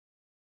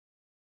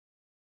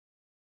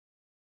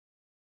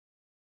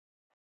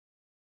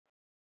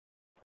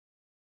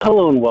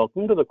Hello and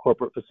welcome to the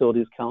Corporate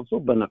Facilities Council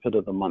Benefit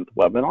of the Month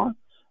webinar,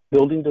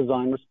 Building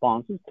Design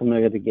Responses to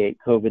Mitigate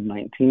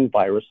COVID-19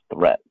 Virus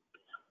Threat.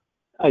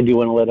 I do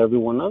want to let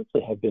everyone know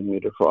they have been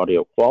muted for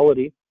audio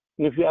quality.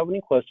 And if you have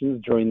any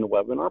questions during the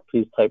webinar,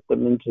 please type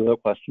them into the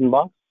question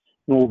box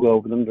and we'll go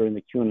over them during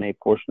the Q&A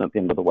portion at the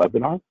end of the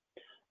webinar.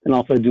 And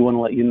also I do want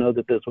to let you know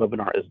that this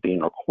webinar is being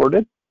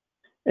recorded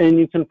and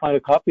you can find a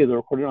copy of the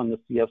recording on the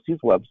CFC's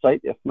website,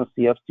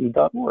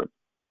 ifmacfc.org.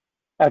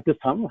 At this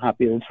time, I'm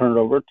happy to turn it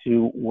over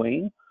to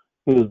Wayne,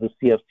 who is the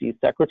CFC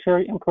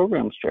Secretary and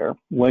Programs Chair.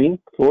 Wayne,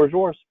 the floor is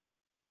yours.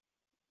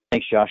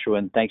 Thanks, Joshua,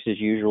 and thanks as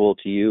usual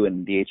to you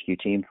and the HQ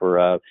team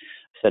for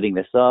setting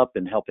this up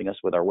and helping us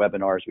with our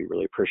webinars. We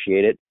really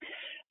appreciate it.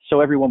 So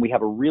everyone, we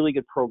have a really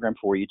good program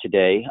for you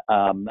today.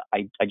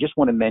 I just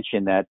want to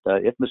mention that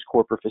IFMA's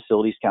Corporate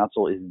Facilities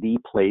Council is the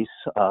place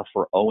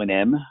for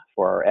O&M,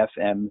 for our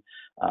FM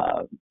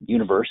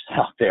universe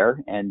out there,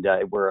 and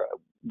we're a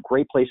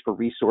great place for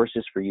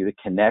resources for you to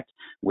connect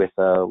with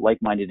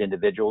like-minded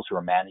individuals who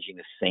are managing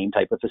the same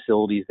type of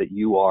facilities that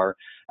you are,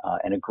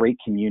 and a great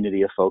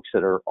community of folks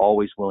that are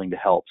always willing to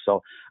help.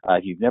 So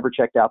if you've never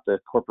checked out the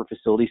Corporate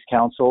Facilities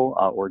Council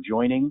or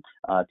joining,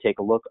 take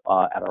a look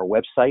at our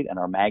website and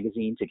our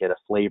magazine to get a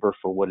flavor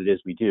for what it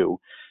is we do.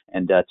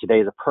 And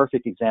today is a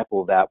perfect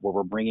example of that, where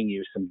we're bringing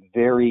you some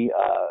very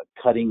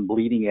cutting,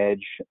 bleeding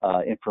edge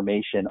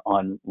information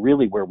on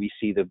really where we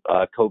see the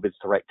COVID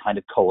threat kind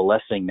of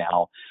coalescing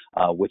now,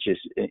 which is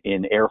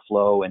in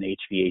airflow and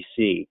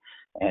HVAC.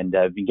 And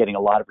I've been getting a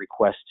lot of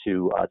requests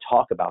to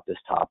talk about this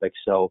topic.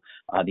 So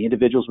the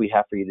individuals we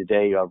have for you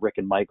today, Rick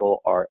and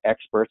Michael, are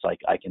experts.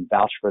 I can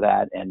vouch for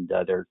that, and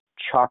they're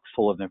chock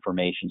full of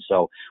information.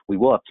 So we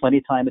will have plenty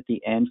of time at the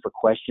end for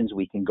questions.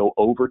 We can go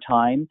over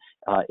time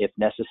if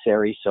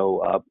necessary.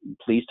 So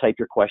please type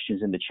your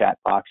questions in the chat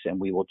box, and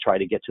we will try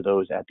to get to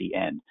those at the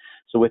end.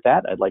 So with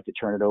that, I'd like to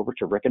turn it over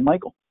to Rick and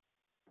Michael.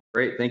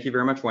 Great. Thank you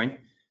very much, Wayne.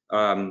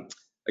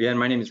 Again,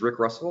 my name is Rick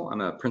Russell. I'm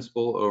a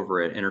principal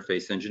over at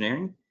Interface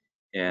Engineering.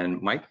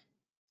 And Mike?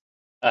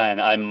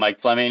 And I'm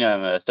Mike Fleming.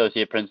 I'm an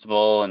associate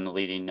principal and the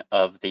leading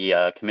of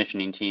the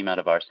commissioning team out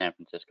of our San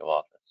Francisco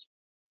office.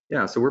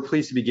 Yeah, so we're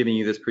pleased to be giving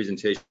you this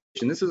presentation.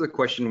 This is a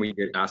question we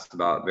get asked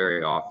about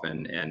very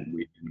often, and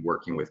we've been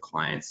working with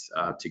clients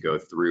to go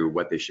through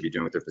what they should be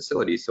doing with their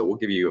facilities. So we'll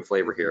give you a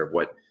flavor here of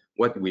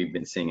what we've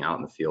been seeing out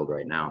in the field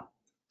right now.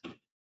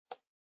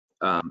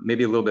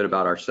 Maybe a little bit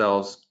about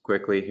ourselves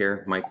quickly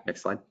here. Mike,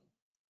 next slide.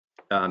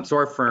 So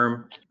our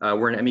firm,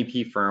 we're an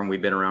MEP firm.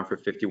 We've been around for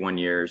 51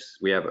 years.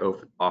 We have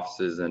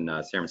offices in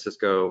San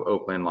Francisco,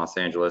 Oakland, Los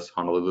Angeles,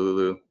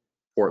 Honolulu,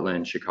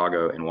 Portland,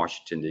 Chicago, and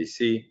Washington,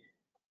 D.C.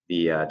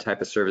 The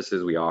type of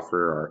services we offer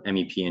are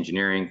MEP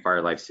engineering,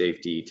 fire life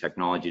safety,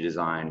 technology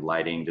design,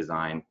 lighting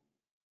design,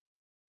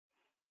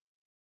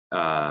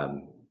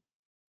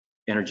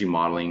 energy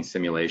modeling,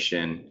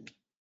 simulation,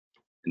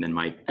 and then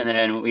Mike. And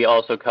then we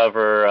also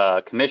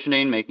cover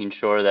commissioning, making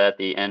sure that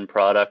the end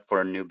product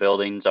for new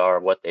buildings are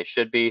what they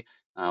should be.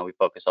 We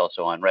focus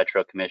also on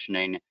retro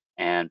commissioning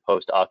and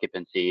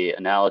post-occupancy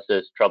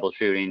analysis,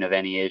 troubleshooting of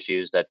any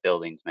issues that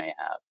buildings may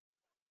have.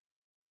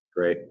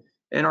 Great.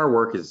 And our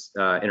work is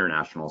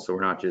international, so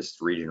we're not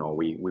just regional.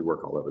 We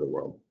work all over the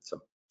world.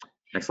 So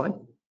next slide.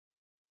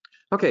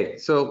 Okay,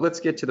 so let's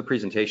get to the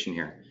presentation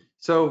here.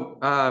 So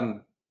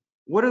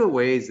what are the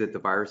ways that the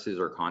viruses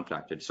are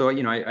contacted? So,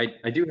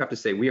 I do have to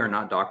say we are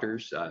not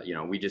doctors.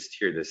 We just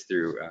hear this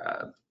through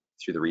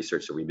the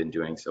research that we've been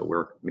doing. So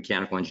we're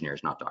mechanical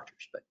engineers, not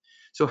doctors. But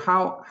so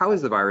how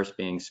is the virus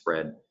being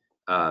spread?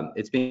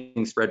 It's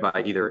being spread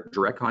by either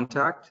direct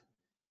contact,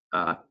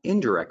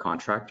 indirect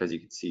contact, as you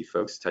can see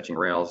folks touching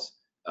rails,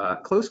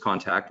 close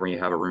contact where you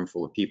have a room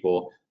full of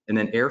people, and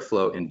then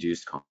airflow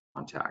induced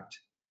contact.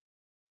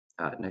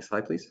 Next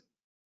slide, please.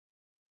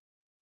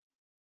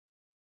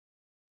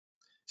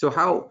 So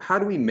how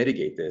do we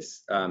mitigate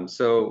this?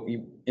 So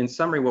in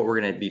summary, what we're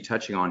going to be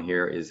touching on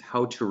here is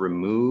how to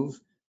remove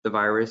the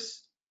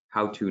virus,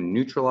 how to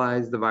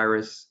neutralize the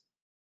virus,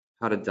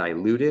 how to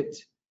dilute it,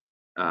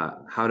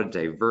 how to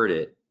divert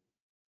it,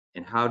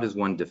 and how does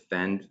one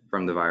defend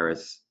from the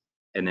virus,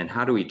 and then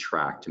how do we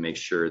track to make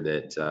sure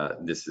that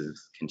this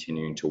is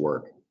continuing to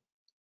work.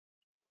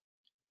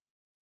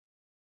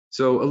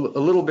 So a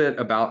little bit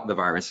about the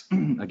virus.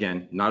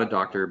 Again, not a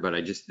doctor, but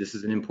this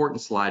is an important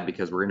slide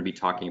because we're going to be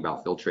talking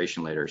about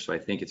filtration later. So I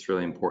think it's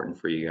really important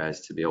for you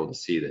guys to be able to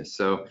see this.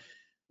 So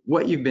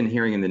what you've been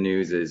hearing in the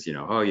news is,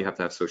 oh, you have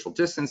to have social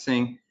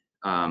distancing.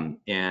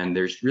 And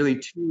there's really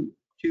two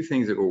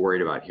things that we're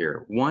worried about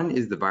here. One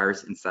is the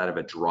virus inside of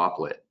a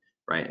droplet,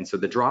 right? And so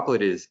the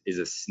droplet is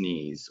a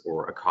sneeze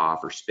or a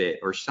cough or spit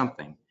or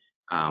something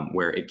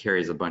where it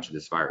carries a bunch of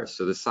this virus.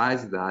 So the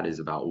size of that is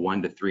about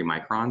 1 to 3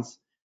 microns.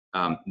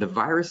 The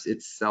virus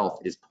itself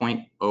is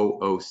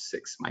 0.006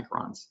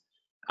 microns.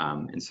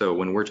 And so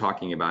when we're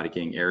talking about it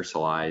getting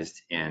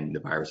aerosolized and the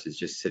virus is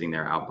just sitting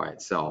there out by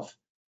itself,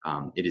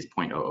 it is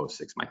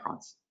 0.006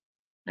 microns.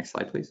 Next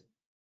slide, please.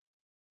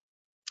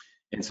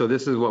 And so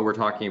this is what we're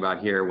talking about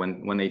here.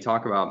 When they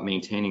talk about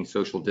maintaining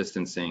social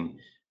distancing,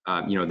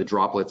 the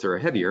droplets are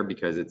heavier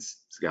because it's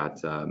got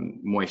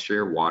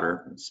moisture,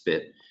 water,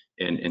 spit,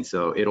 and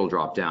so it'll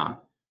drop down.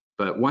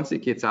 But once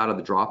it gets out of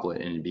the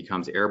droplet and it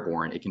becomes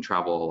airborne, it can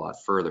travel a lot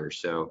further.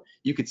 So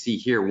you could see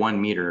here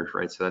 1 meter,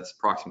 right? So that's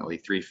approximately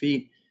 3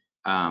 feet.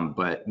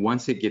 But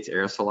once it gets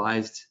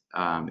aerosolized,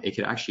 it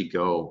could actually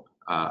go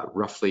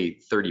roughly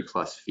 30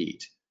 plus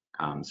feet.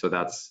 So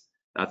that's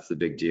the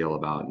big deal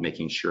about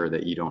making sure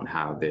that you don't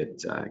have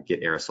it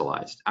get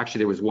aerosolized. Actually,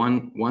 there was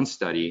one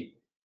study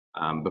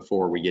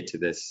before we get to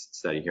this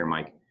study here,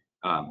 Mike,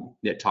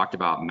 that talked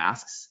about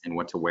masks and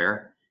what to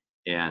wear.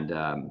 And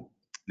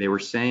they were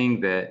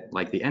saying that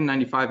like the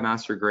N95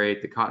 masks are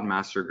great, the cotton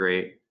masks are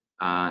great,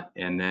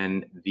 and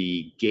then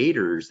the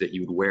gaiters that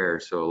you would wear.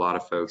 So a lot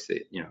of folks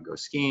that go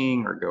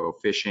skiing or go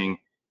fishing,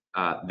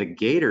 the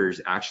gaiters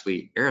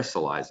actually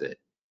aerosolize it.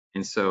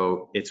 And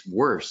so it's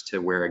worse to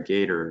wear a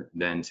gaiter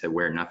than to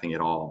wear nothing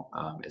at all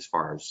as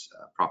far as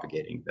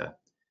propagating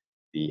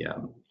the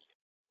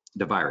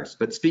virus.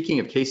 But speaking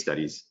of case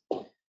studies,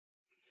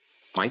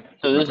 Mike?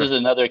 So this is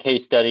another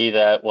case study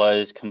that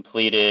was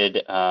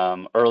completed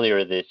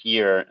earlier this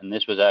year, and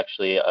this was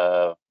actually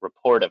a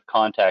report of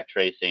contact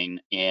tracing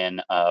in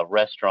a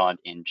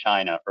restaurant in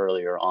China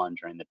earlier on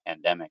during the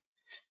pandemic.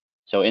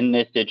 So in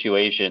this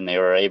situation, they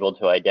were able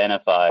to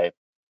identify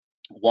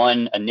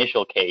one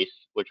initial case,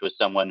 which was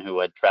someone who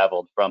had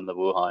traveled from the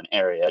Wuhan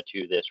area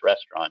to this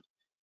restaurant.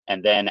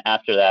 And then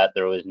after that,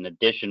 there was an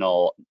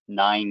additional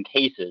 9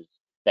 cases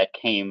that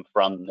came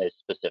from this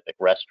specific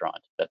restaurant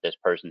that this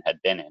person had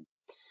been in.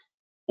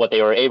 What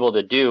they were able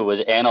to do was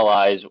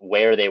analyze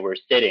where they were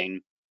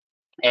sitting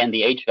and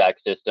the HVAC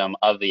system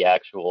of the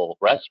actual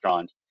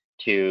restaurant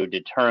to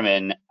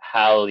determine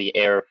how the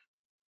air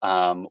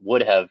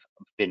would have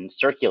been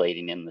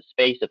circulating in the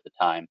space at the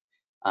time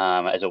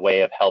as a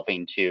way of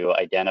helping to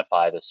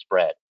identify the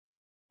spread.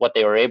 What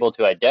they were able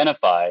to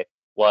identify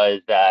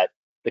was that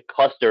the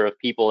cluster of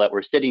people that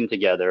were sitting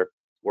together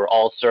were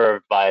all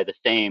served by the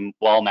same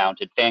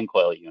wall-mounted fan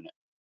coil unit.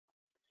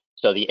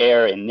 So the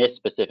air in this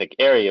specific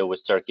area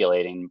was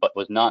circulating, but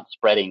was not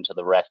spreading to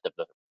the rest of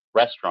the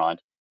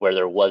restaurant, where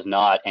there was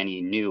not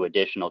any new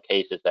additional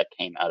cases that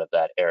came out of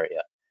that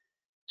area.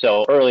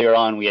 So earlier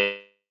on, we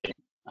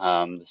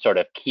had sort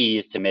of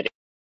keys to mitigate,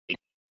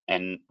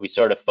 and we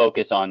sort of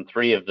focus on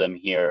 3 of them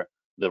here.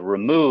 The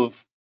remove,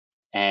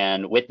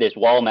 and with this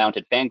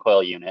wall-mounted fan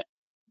coil unit,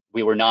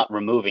 we were not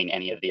removing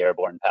any of the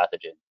airborne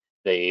pathogen.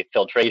 The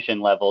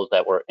filtration levels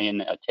that were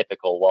in a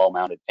typical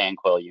wall-mounted fan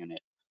coil unit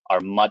are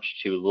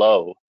much too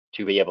low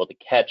to be able to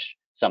catch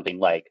something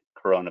like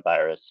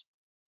coronavirus.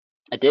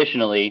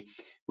 Additionally,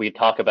 we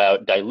talk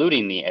about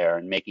diluting the air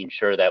and making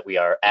sure that we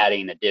are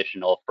adding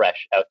additional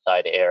fresh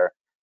outside air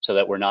so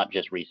that we're not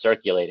just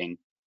recirculating.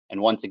 And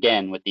once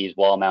again, with these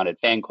wall-mounted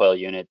fan coil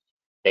units,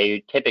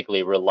 they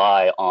typically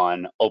rely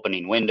on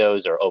opening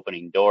windows or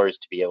opening doors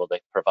to be able to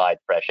provide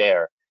fresh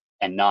air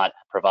and not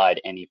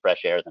provide any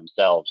fresh air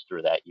themselves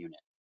through that unit.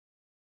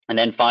 And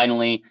then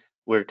finally,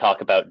 we're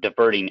talking about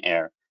diverting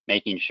air,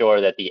 making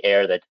sure that the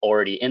air that's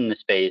already in the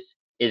space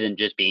isn't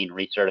just being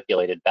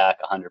recirculated back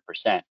 100%.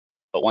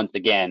 But once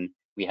again,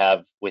 we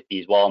have with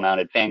these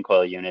wall-mounted fan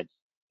coil units,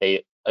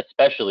 they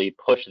especially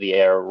push the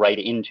air right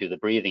into the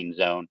breathing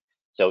zone.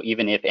 So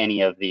even if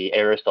any of the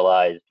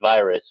aerosolized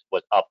virus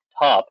was up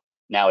top,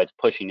 now it's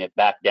pushing it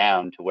back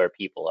down to where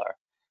people are.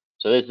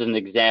 So this is an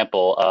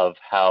example of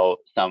how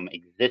some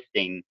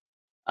existing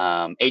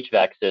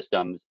HVAC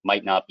systems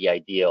might not be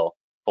ideal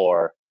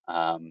for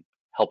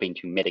helping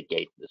to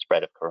mitigate the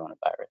spread of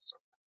coronavirus.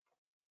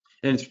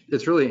 And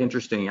it's really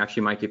interesting,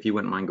 actually, Mike, if you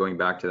wouldn't mind going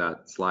back to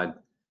that slide.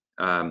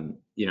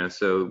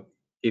 So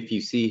if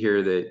you see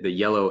here the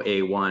yellow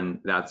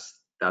A1,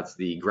 that's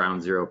the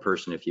ground zero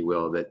person, if you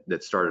will,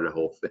 that started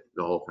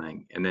the whole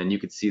thing. And then you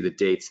could see the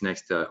dates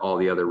next to all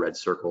the other red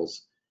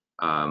circles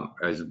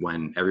as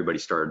when everybody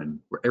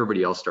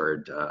else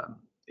started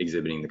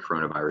exhibiting the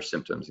coronavirus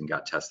symptoms and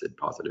got tested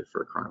positive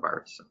for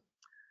coronavirus.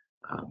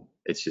 So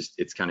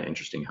it's kind of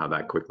interesting how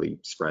that quickly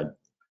spread.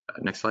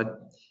 Next slide.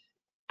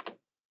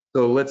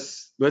 So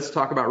let's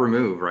talk about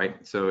remove,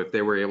 right? So if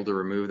they were able to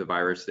remove the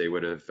virus, they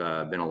would have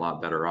been a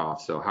lot better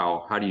off. So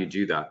how do you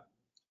do that?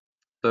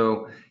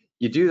 So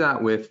you do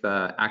that with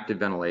active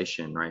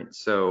ventilation, right?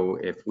 So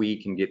if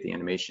we can get the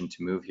animation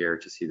to move here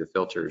to see the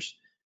filters,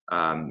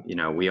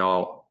 we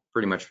all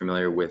pretty much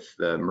familiar with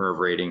the MERV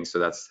rating. So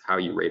that's how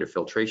you rate a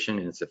filtration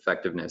and its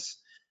effectiveness.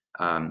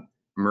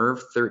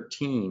 MERV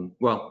 13,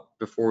 well,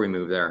 before we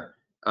move there,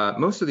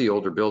 most of the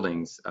older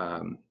buildings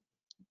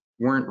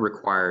weren't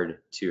required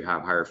to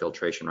have higher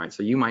filtration, right?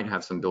 So you might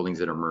have some buildings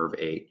that are MERV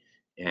 8,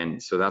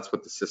 and so that's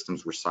what the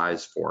systems were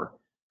sized for.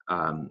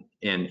 And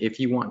if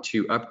you want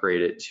to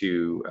upgrade it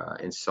to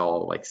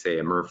install, like say,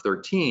 a MERV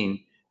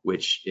 13,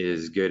 which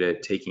is good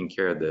at taking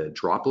care of the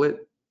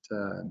droplet,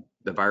 the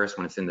virus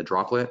when it's in the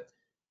droplet,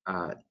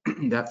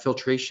 that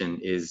filtration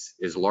is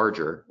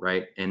larger,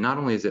 right? And not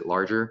only is it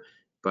larger,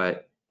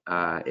 but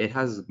it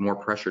has more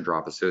pressure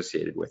drop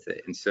associated with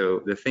it. And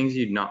so the things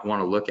you'd not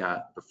want to look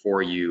at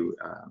before you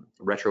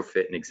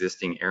retrofit an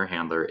existing air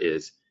handler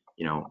is,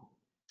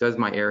 does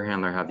my air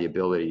handler have the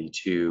ability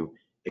to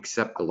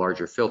accept the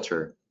larger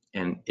filter?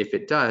 And if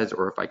it does,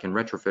 or if I can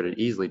retrofit it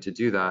easily to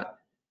do that,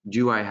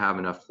 do I have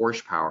enough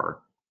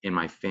horsepower in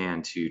my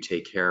fan to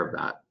take care of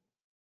that?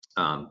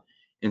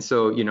 And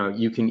so,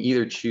 you can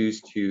either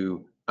choose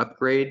to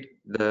upgrade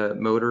the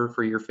motor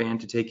for your fan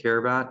to take care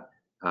of that.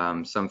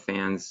 Some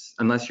fans,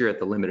 unless you're at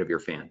the limit of your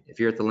fan. If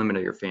you're at the limit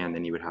of your fan,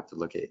 then you would have to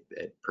look at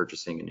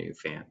purchasing a new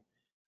fan.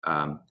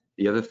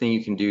 The other thing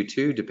you can do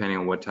too, depending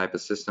on what type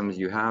of systems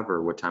you have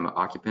or what type of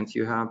occupants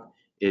you have,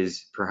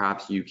 is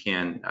perhaps you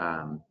can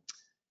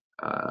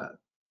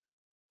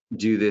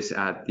do this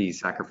at the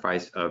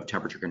sacrifice of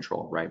temperature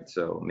control, right?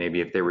 So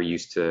maybe if they were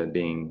used to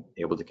being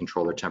able to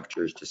control their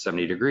temperatures to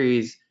 70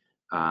 degrees,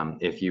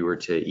 if you were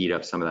to eat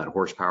up some of that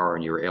horsepower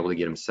and you were able to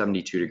get them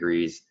 72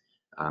 degrees,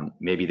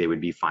 maybe they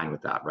would be fine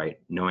with that, right?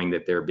 Knowing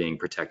that they're being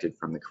protected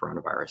from the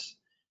coronavirus.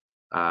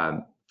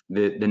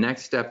 The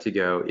next step to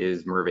go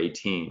is MERV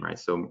 18, right?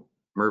 So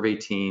MERV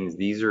 18s,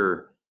 these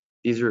are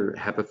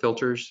HEPA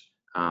filters.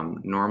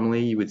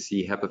 Normally you would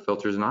see HEPA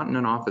filters not in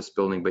an office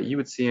building, but you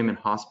would see them in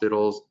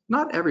hospitals,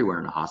 not everywhere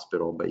in a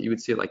hospital, but you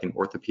would see it like in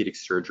orthopedic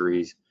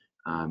surgeries.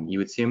 You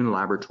would see them in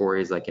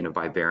laboratories, like in a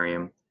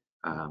vivarium,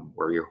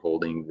 where you're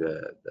holding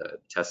the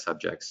test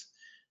subjects.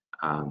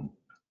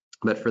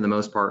 But for the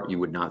most part, you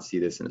would not see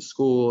this in a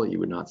school. You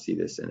would not see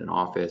this in an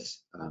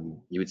office.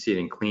 You would see it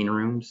in clean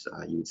rooms.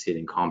 You would see it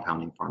in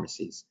compounding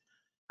pharmacies.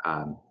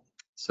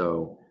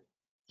 So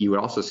you would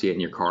also see it in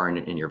your car and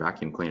in your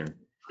vacuum cleaner.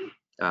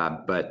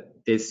 But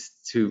it's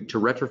to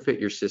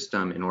retrofit your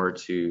system in order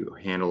to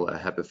handle a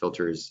HEPA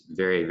filter is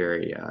very,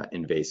 very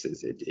invasive.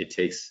 It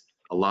takes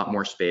a lot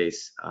more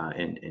space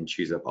and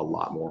chews up a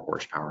lot more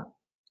horsepower.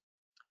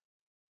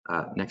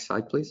 Next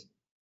slide, please.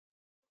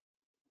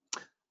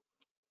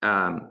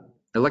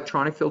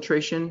 Electronic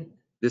filtration,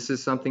 this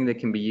is something that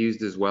can be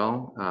used as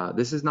well.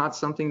 This is not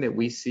something that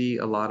we see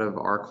a lot of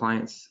our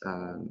clients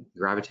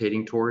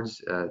gravitating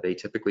towards. They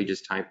typically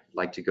just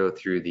like to go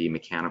through the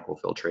mechanical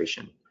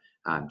filtration,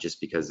 just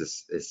because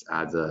this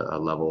adds a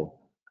level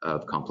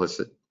of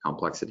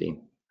complexity.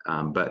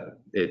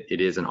 But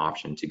it is an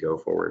option to go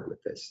forward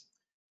with this.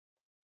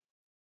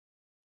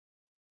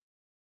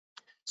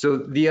 So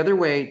the other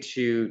way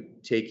to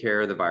take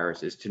care of the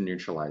virus is to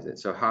neutralize it.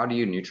 So how do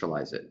you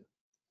neutralize it?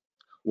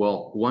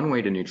 Well, one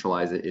way to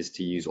neutralize it is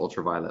to use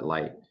ultraviolet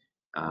light.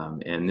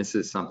 And this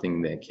is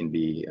something that can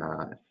be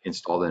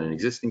installed in an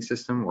existing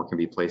system or can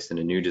be placed in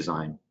a new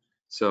design.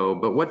 So,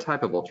 but what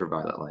type of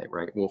ultraviolet light,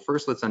 right? Well,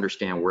 first let's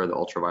understand where the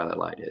ultraviolet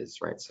light is,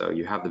 right? So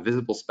you have the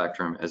visible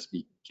spectrum as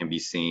can be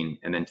seen,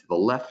 and then to the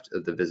left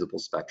of the visible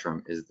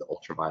spectrum is the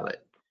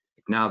ultraviolet.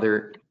 Now there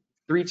are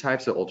three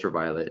types of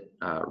ultraviolet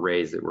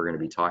rays that we're going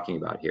to be talking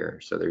about here.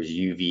 So there's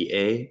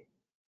UVA,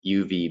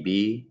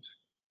 UVB,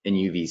 and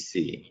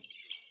UVC.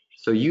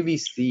 So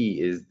UVC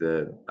is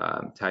the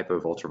type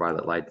of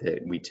ultraviolet light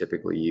that we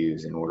typically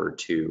use in order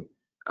to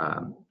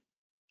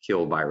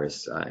kill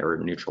virus or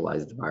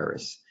neutralize the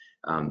virus.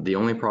 The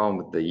only problem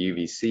with the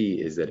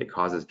UVC is that it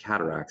causes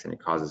cataracts and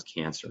it causes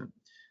cancer.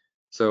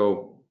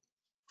 So,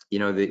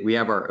 we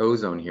have our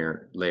ozone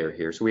layer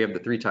here. So we have the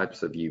three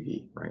types of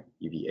UV, right?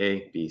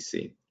 UVA, B,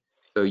 C.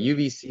 So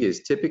UVC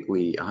is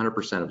typically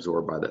 100%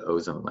 absorbed by the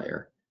ozone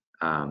layer.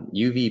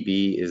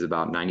 UVB is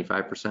about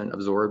 95%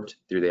 absorbed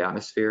through the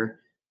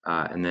atmosphere.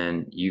 And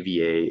then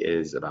UVA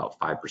is about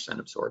 5%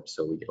 absorbed,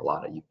 so we get a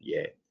lot of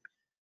UVA.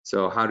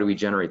 So how do we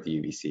generate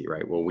the UVC,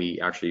 right? Well, we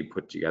actually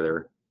put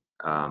together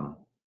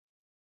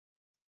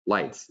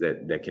lights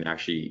that can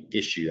actually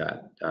issue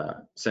that,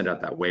 send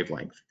out that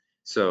wavelength.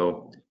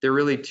 So there are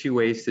really two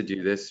ways to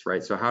do this,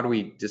 right? So how do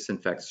we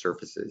disinfect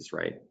surfaces,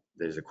 right?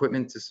 There's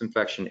equipment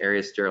disinfection,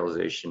 area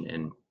sterilization,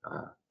 and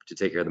to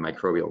take care of the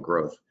microbial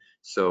growth.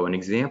 So an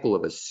example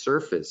of a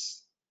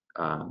surface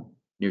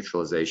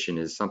neutralization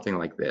is something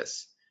like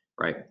this,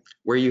 right?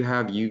 Where you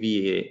have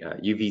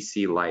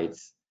UVC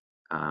lights,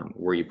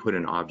 where you put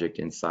an object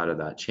inside of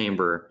that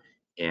chamber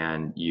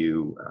and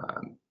you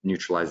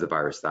neutralize the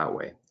virus that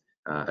way.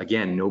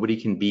 Again,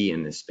 nobody can be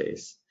in this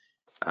space.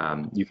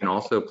 You can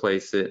also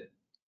place it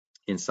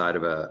inside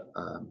of a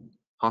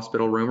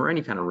hospital room or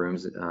any kind of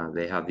rooms.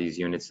 They have these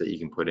units that you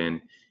can put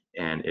in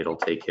and it'll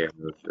take care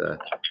of the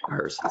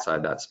virus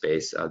inside that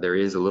space. There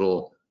is a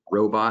little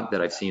robot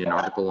that I've seen an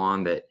article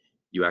on that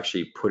you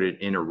actually put it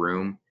in a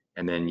room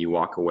and then you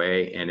walk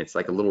away and it's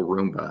like a little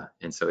Roomba.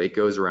 And so it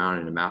goes around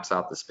and it maps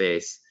out the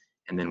space.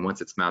 And then once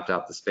it's mapped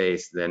out the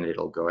space, then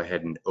it'll go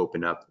ahead and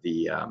open up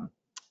the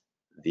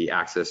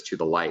access to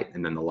the light.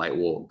 And then the light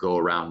will go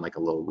around like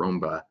a little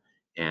Roomba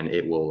and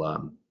it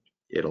will,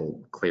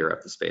 it'll clear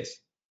up the space.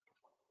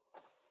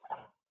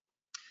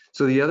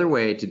 So the other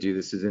way to do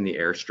this is in the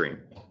airstream,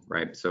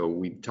 right? So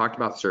we talked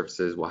about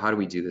surfaces. Well, how do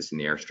we do this in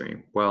the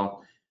airstream?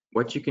 Well,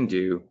 what you can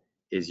do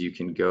is you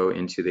can go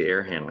into the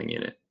air handling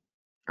unit,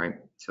 right?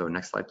 So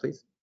next slide,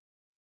 please.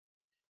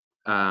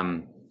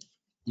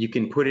 You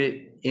can put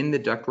it in the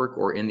ductwork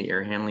or in the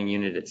air handling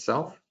unit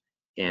itself.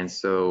 And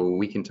so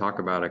we can talk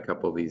about a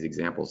couple of these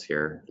examples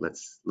here.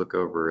 Let's look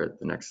over at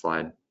the next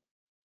slide.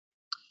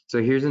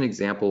 So here's an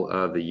example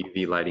of the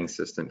UV lighting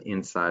system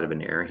inside of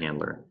an air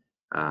handler.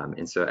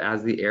 And so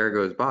as the air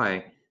goes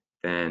by,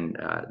 then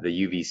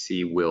the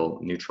UVC will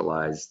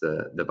neutralize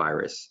the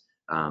virus.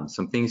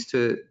 Some things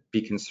to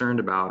be concerned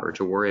about or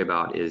to worry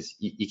about is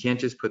you can't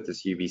just put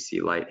this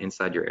UVC light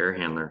inside your air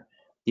handler.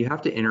 You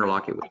have to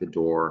interlock it with the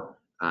door,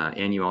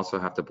 and you also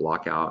have to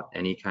block out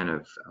any kind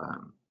of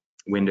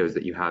windows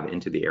that you have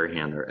into the air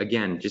handler.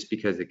 Again, just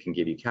because it can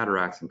give you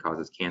cataracts and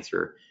causes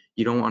cancer,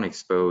 you don't want to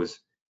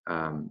expose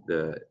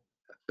the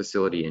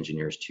facility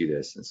engineers to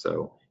this. And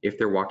so if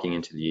they're walking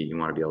into you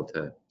want to be able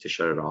to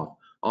shut it off.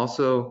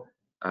 Also,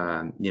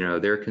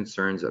 there are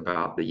concerns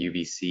about the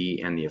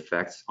UVC and the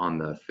effects on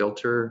the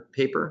filter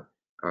paper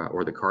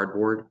or the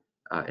cardboard.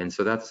 And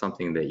so that's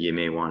something that you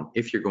may want,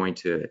 if you're going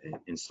to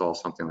install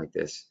something like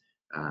this,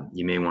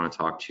 you may want to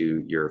talk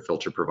to your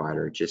filter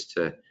provider just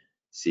to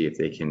see if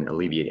they can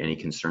alleviate any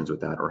concerns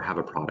with that or have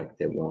a product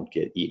that won't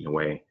get eaten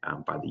away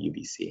by the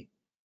UVC.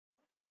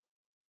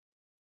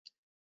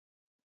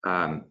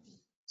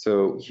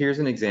 So here's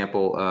an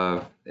example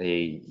of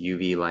a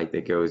UV light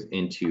that goes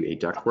into a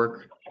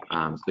ductwork.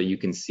 So you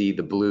can see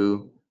the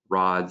blue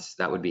rods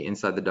that would be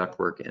inside the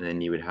ductwork, and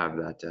then you would have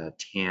that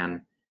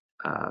tan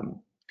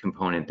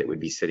component that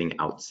would be sitting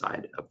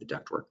outside of the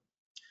ductwork.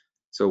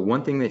 So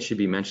one thing that should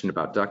be mentioned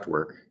about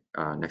ductwork,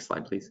 next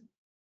slide please,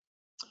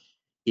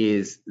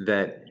 is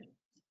that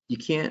you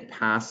can't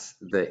pass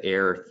the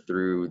air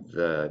through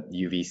the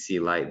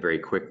UVC light very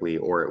quickly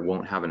or it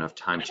won't have enough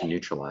time to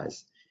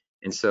neutralize.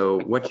 And so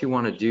what you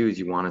want to do is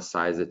you want to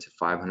size it to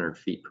 500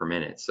 feet per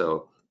minute.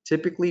 So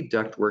typically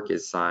ductwork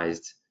is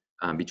sized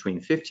between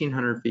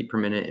 1,500 feet per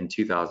minute and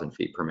 2,000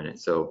 feet per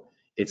minute. So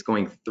it's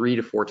going 3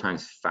 to 4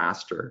 times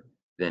faster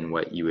than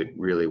what you would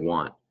really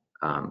want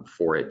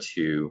for it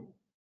to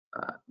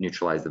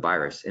neutralize the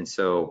virus. And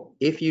so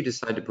if you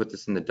decide to put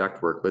this in the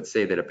ductwork, let's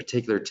say that a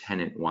particular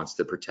tenant wants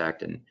to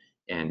protect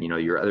and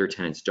your other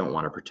tenants don't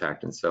want to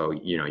protect, and so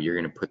you're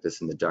going to put this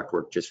in the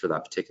ductwork just for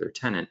that particular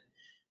tenant.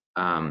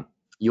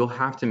 You'll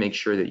have to make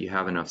sure that you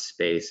have enough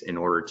space in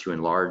order to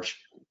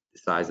enlarge the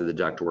size of the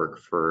ductwork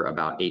for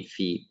about 8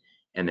 feet,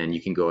 and then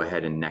you can go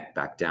ahead and neck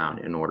back down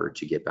in order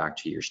to get back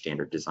to your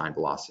standard design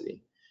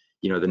velocity.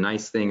 The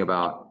nice thing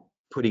about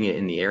putting it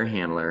in the air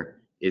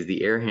handler is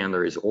the air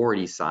handler is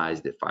already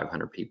sized at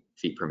 500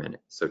 feet per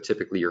minute. So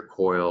typically your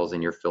coils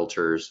and your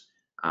filters,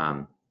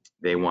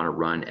 they want to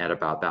run at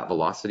about that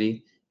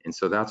velocity. And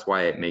so that's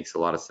why it makes a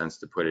lot of sense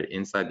to put it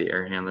inside the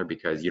air handler,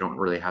 because you don't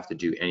really have to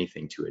do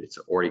anything to it. It's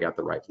already got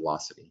the right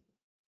velocity.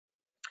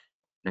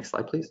 Next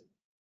slide, please.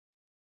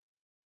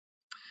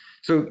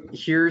 So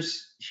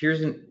here's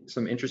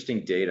some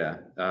interesting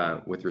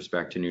data with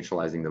respect to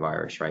neutralizing the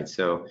virus, right?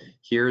 So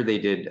here they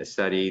did a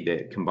study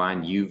that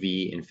combined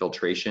UV and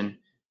filtration.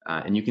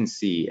 And you can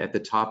see at the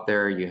top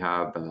there, you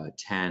have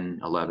 10,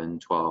 11,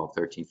 12,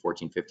 13,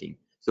 14, 15.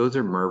 So those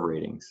are MERV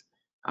ratings.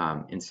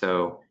 And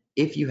so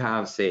if you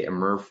have, say, a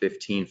MERV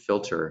 15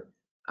 filter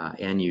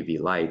and UV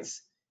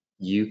lights,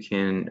 you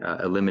can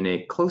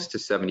eliminate close to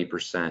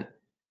 70%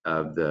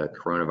 of the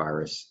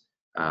coronavirus.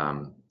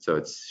 So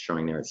it's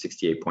showing there at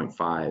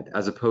 68.5,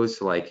 as opposed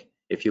to, like,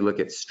 if you look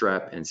at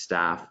strep and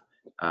staph,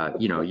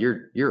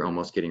 you're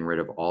almost getting rid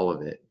of all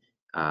of it.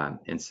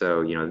 And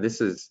so, this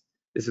is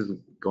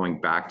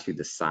going back to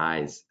the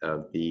size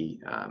of the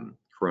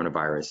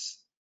coronavirus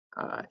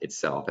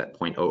itself at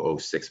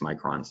 0.006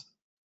 microns.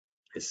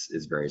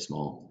 Is very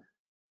small.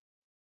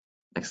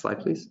 Next slide,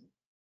 please.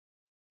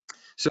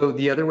 So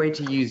the other way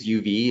to use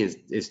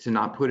UV is to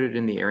not put it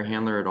in the air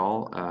handler at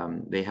all.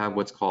 They have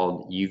what's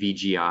called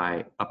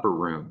UVGI upper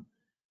room.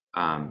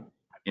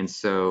 And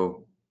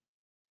so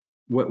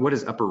what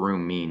does upper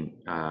room mean?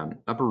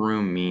 Upper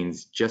room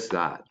means just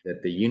that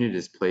the unit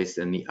is placed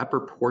in the upper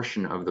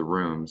portion of the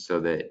room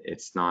so that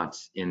it's not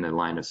in the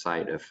line of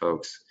sight of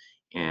folks,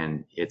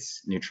 and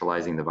it's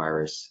neutralizing the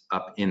virus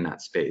up in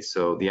that space.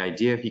 So the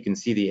idea, if you can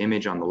see the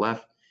image on the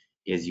left,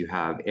 is you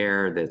have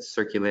air that's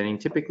circulating.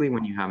 Typically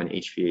when you have an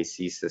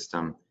HVAC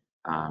system,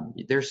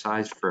 they're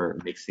sized for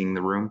mixing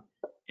the room.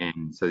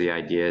 And so the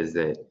idea is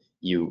that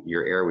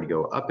your air would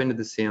go up into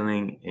the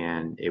ceiling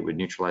and it would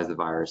neutralize the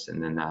virus,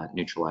 and then that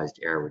neutralized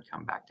air would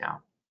come back down.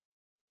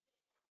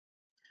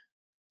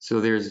 So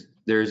there's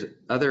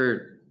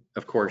other,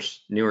 of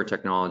course, newer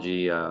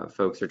technology.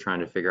 Folks are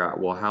trying to figure out,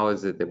 well, how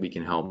is it that we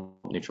can help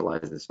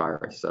neutralize this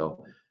virus?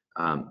 So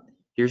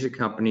here's a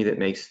company that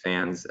makes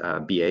fans,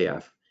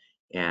 BAF,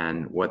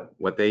 and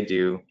what they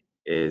do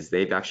is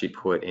they've actually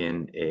put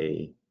in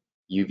a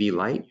UV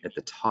light at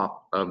the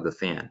top of the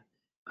fan.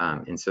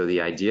 And so the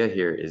idea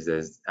here is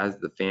as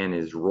the fan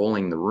is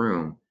rolling the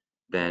room,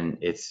 then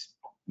it's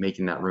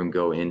making that room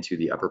go into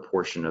the upper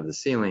portion of the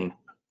ceiling,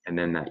 and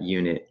then that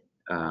unit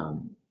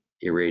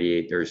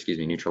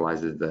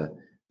neutralizes the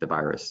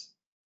virus.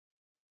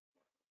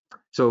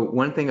 So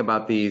one thing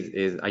about these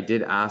is I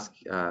did ask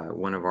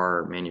one of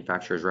our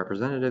manufacturer's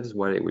representatives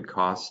what it would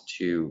cost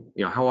to,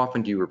 how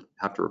often do you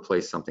have to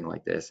replace something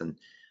like this? And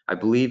I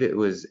believe it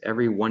was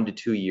every 1 to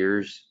 2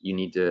 years you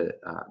need to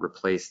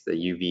replace the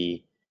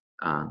UV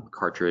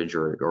cartridge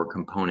or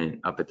component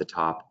up at the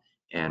top.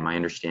 and my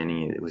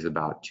understanding it was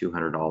about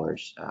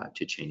 $200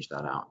 to change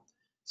that out.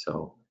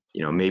 So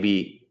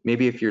maybe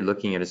if you're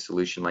looking at a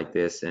solution like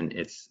this and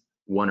it's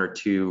 1 or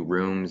 2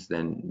 rooms,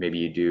 then maybe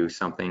you do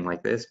something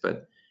like this.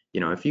 But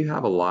if you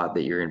have a lot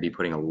that you're going to be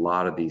putting a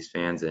lot of these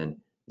fans in,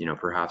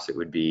 perhaps it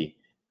would be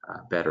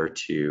better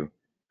to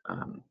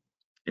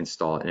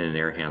install it in an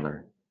air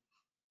handler.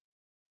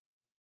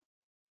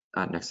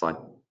 Next slide.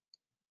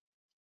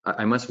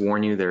 I must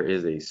warn you, there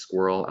is a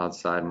squirrel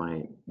outside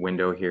my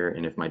window here,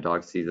 and if my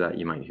dog sees that,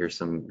 you might hear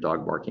some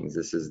dog barkings.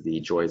 This is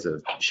the joys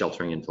of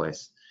sheltering in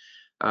place.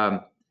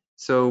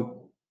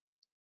 So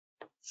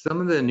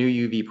some of the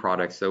new UV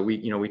products. So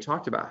we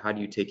talked about how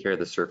do you take care of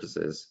the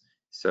surfaces.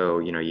 So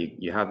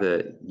you have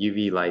the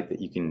UV light that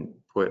you can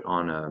put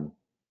on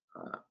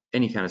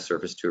any kind of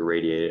surface to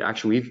irradiate it.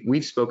 Actually,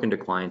 we've spoken to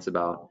clients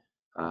about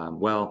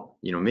well,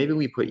 maybe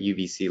we put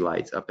UVC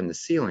lights up in the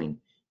ceiling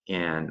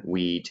and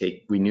we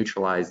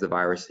neutralize the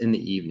virus in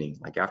the evening,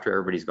 like after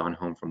everybody's gone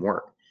home from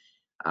work.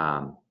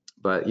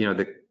 But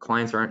the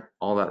clients aren't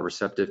all that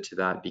receptive to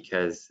that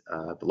because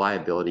the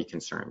liability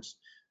concerns.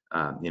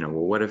 Well,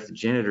 what if the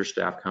janitor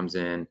staff comes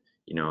in?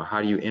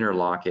 How do you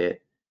interlock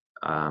it?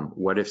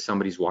 What if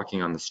somebody's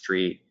walking on the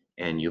street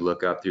and you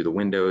look up through the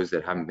windows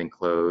that haven't been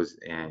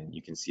closed and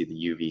you can see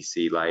the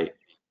UVC light?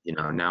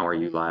 Now are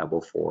you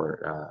liable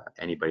for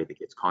anybody that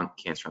gets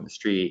cancer on the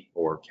street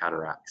or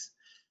cataracts?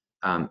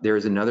 There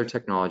is another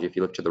technology, if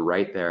you look to the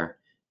right there,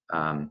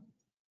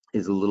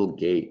 is a little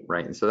gate,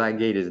 right? And so that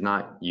gate is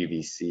not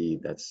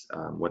UVC, that's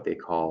what they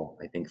call,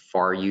 I think,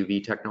 far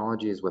UV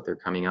technology is what they're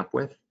coming up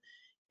with.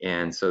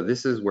 And so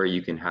this is where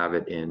you can have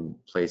it in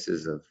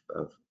places of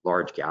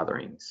large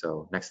gatherings.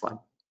 So next slide.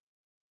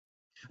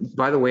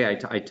 By the way,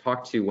 I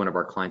talked to one of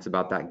our clients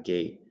about that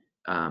gate,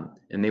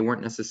 and they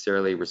weren't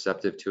necessarily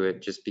receptive to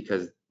it just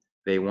because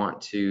they want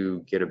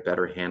to get a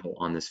better handle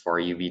on this far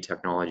UV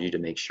technology to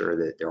make sure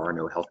that there are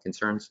no health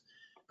concerns.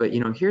 But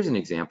here's an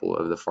example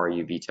of the far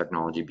UV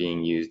technology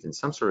being used in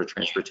some sort of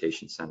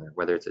transportation center,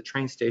 whether it's a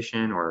train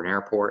station or an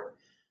airport.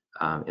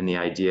 And the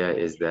idea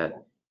is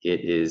that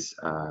it is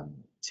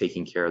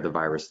taking care of the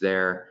virus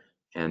there,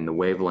 and the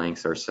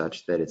wavelengths are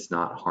such that it's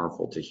not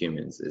harmful to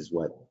humans, is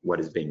what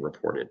is being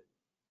reported.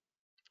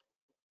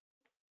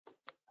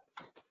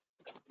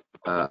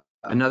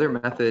 Another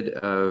method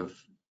of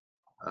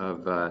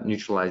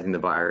neutralizing the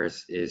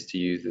virus is to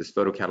use this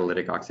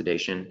photocatalytic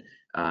oxidation.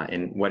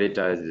 And what it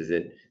does is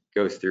it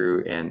goes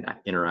through and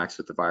interacts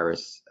with the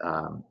virus,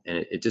 and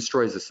it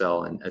destroys the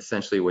cell. And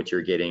essentially what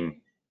you're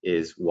getting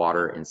is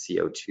water and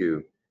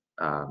CO2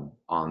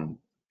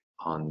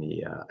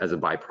 as a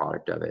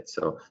byproduct of it.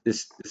 So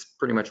this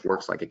pretty much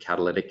works like a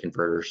catalytic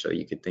converter. So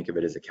you could think of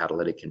it as a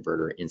catalytic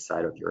converter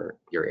inside of your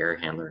air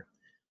handler.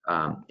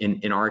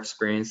 In our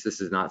experience, this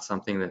is not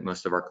something that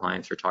most of our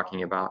clients are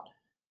talking about.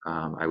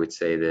 I would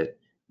say that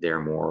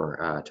they're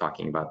more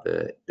talking about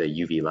the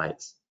UV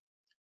lights.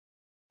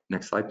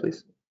 Next slide,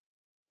 please.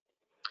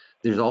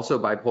 There's also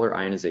bipolar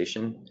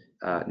ionization.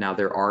 Now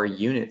there are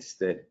units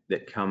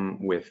that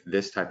come with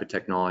this type of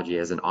technology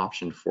as an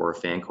option for a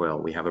fan coil.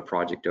 We have a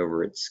project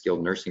over at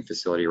skilled nursing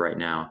facility right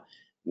now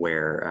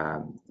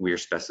where we are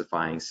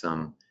specifying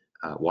some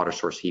water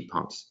source heat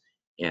pumps,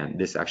 and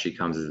this actually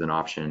comes as an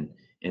option.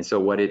 And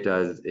so what it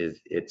does is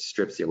it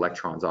strips the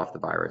electrons off the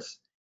virus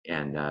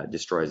and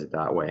destroys it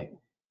that way.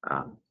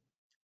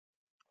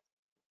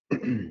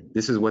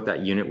 This is what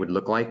that unit would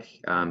look like.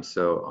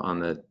 So on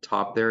the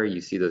top there,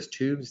 you see those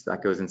tubes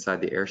that goes inside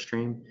the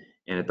airstream,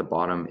 and at the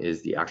bottom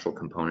is the actual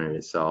component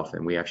itself.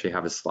 And we actually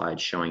have a slide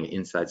showing it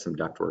inside some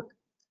ductwork.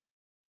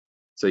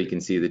 So you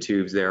can see the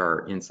tubes there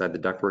are inside the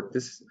ductwork.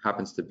 This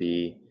happens to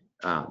be,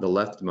 the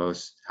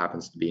leftmost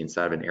happens to be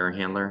inside of an air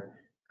handler.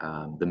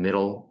 The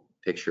middle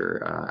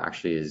picture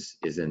actually is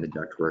in the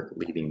ductwork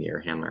leaving the air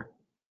handler.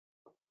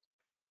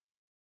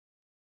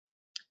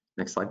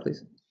 Next slide,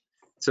 please.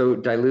 So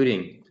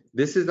diluting.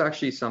 This is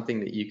actually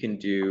something that you can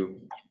do,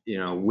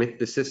 with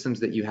the systems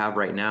that you have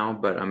right now,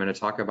 but I'm going to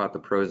talk about the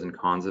pros and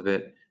cons of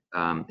it.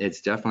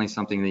 It's definitely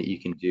something that you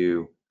can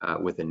do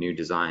with a new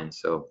design.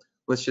 So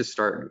let's just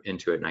start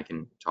into it, and I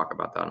can talk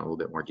about that in a little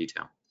bit more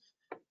detail.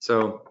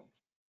 So,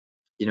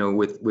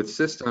 with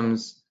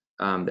systems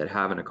that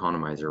have an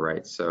economizer,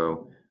 right?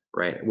 So,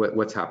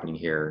 what's happening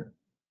here?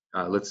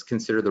 Let's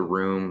consider the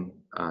room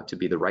to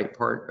be the right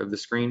part of the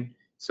screen.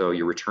 So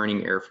you're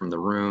returning air from the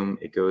room,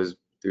 it goes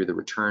through the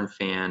return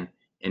fan,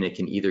 and it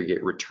can either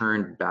get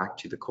returned back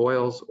to the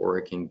coils or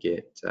it can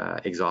get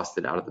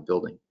exhausted out of the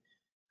building.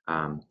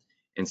 And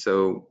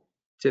so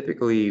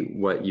typically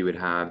what you would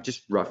have,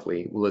 just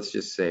roughly, let's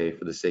just say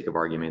for the sake of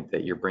argument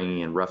that you're bringing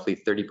in roughly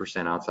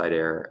 30% outside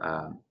air,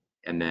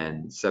 and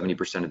then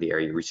 70% of the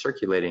air you're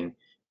recirculating,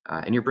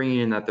 and you're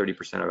bringing in that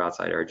 30% of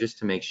outside air just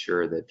to make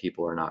sure that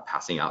people are not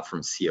passing out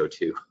from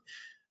CO2.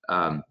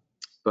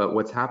 But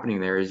what's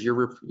happening there is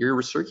you're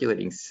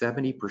recirculating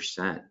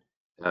 70%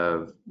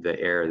 of the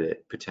air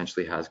that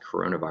potentially has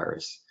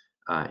coronavirus.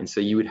 And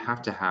so you would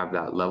have to have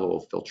that level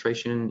of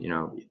filtration,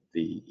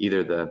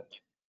 either the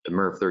the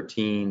MERV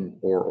 13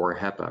 or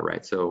HEPA,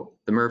 right? So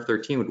the MERV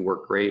 13 would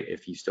work great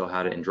if you still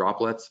had it in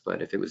droplets,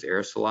 but if it was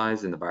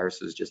aerosolized and the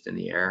virus was just in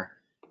the air,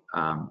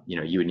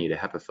 you would need a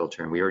HEPA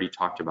filter. And we already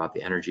talked about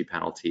the energy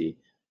penalty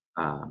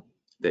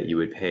that you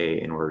would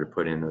pay in order to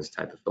put in those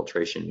type of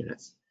filtration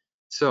units.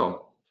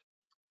 So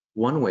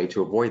one way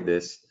to avoid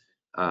this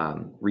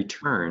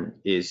return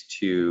is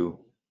to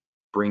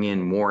bring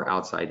in more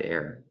outside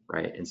air,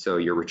 right? And so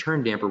your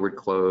return damper would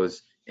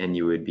close and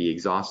you would be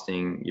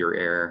exhausting your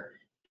air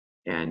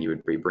and you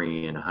would be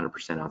bringing in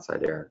 100%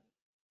 outside air.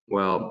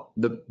 Well,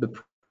 the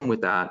problem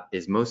with that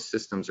is most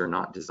systems are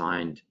not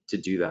designed to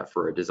do that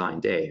for a design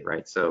day,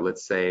 right? So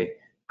let's say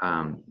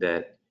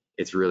that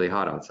it's really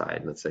hot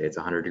outside. Let's say it's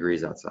 100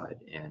 degrees outside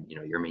and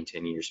you're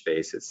maintaining your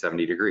space at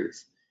 70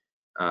 degrees.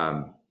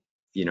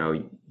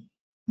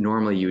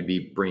 Normally you would be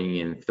bringing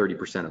in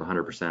 30% of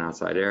 100%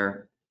 outside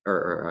air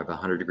or of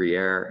 100-degree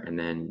air, and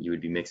then you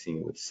would be mixing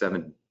it with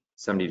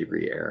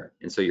 70-degree air.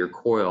 And so your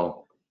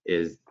coil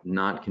is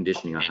not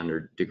conditioning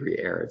 100-degree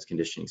air, it's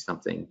conditioning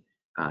something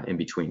in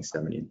between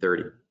 70 and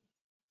 30.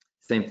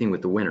 Same thing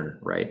with the winter,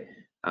 right?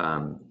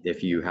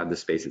 If you had the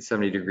space at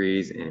 70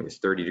 degrees and it was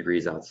 30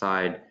 degrees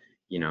outside,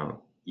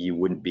 you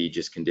wouldn't be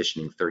just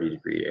conditioning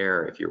 30-degree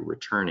air. If you're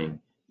returning,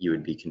 you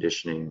would be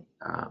conditioning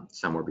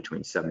somewhere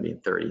between 70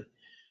 and 30.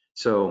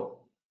 So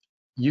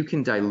you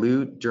can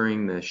dilute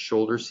during the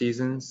shoulder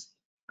seasons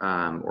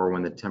or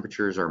when the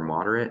temperatures are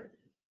moderate.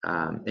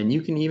 And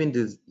you can even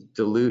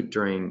dilute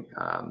during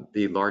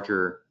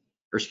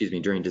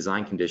during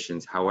design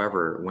conditions.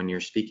 However, when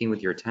you're speaking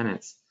with your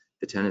tenants,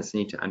 the tenants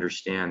need to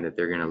understand that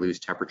they're going to lose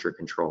temperature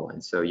control.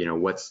 And so,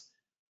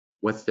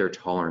 what's their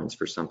tolerance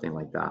for something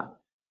like that?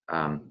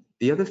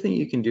 The other thing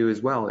you can do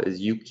as well is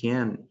you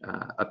can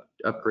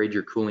upgrade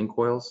your cooling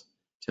coils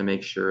to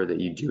make sure that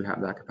you do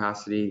have that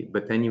capacity,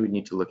 but then you would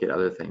need to look at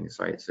other things,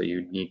 right? So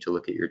you need to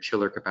look at your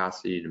chiller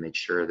capacity to make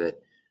sure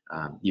that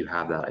you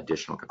have that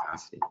additional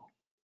capacity.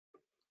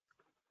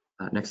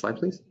 Next slide,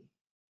 please.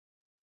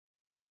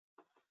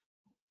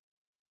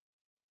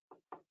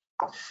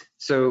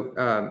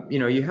 So,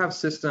 you have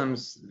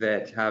systems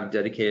that have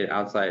dedicated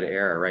outside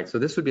air, right? So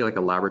this would be like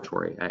a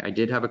laboratory. I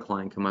did have a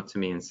client come up to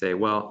me and say,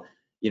 well,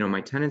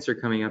 my tenants are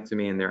coming up to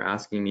me and they're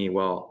asking me,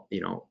 well,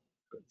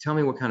 tell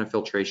me what kind of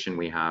filtration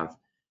we have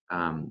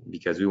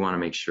because we want to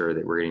make sure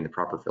that we're getting the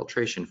proper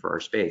filtration for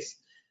our space.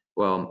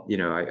 Well,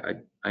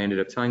 I ended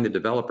up telling the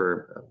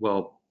developer,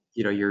 well,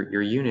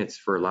 your units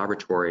for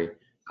laboratory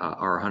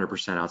are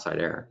 100% outside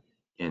air.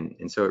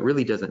 And so it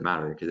really doesn't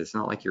matter because it's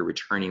not like you're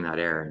returning that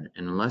air.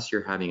 And unless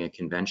you're having a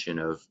convention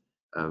of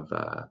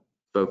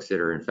folks that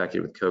are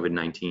infected with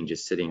COVID-19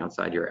 just sitting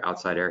outside your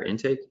outside air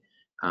intake,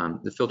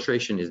 the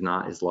filtration is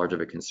not as large of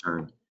a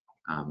concern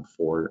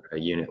for a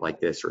unit like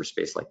this or a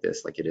space like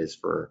this, like it is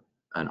for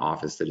an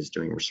office that is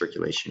doing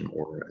recirculation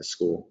or a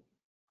school.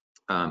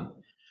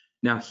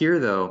 Now here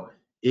though,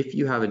 if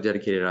you have a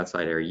dedicated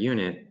outside air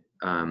unit,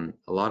 a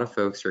lot of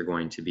folks are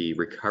going to be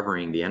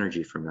recovering the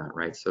energy from that,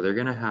 right? So they're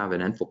going to have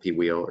an enthalpy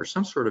wheel or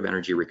some sort of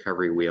energy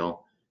recovery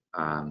wheel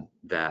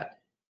that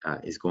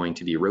is going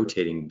to be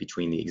rotating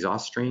between the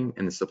exhaust stream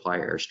and the supply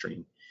air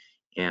stream.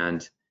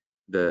 And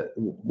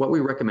what we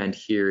recommend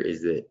here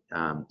is that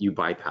you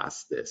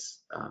bypass this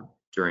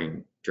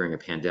during a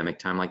pandemic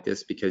time like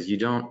this, because you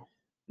don't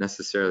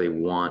necessarily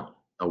want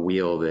a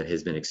wheel that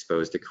has been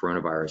exposed to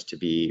coronavirus to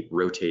be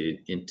rotated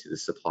into the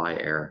supply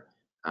air.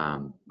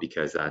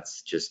 Because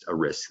that's just a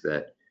risk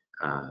that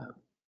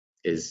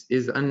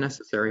is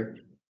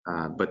unnecessary,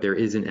 but there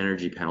is an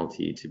energy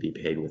penalty to be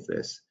paid with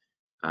this.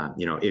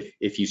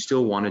 If you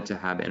still wanted to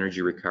have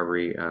energy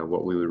recovery,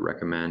 what we would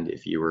recommend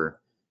if you were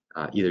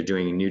either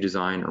doing a new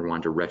design or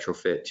wanted to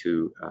retrofit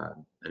to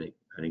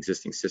an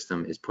existing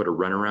system is put a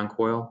runaround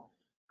coil.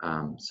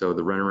 So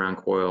the runaround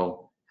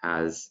coil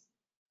has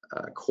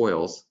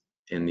coils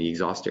in the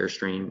exhaust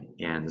airstream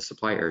and the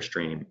supply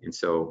airstream, and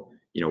so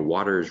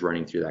water is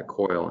running through that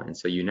coil, and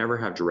so you never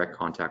have direct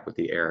contact with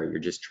the air. You're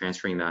just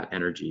transferring that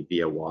energy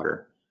via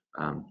water.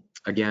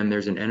 Again,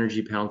 there's an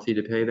energy penalty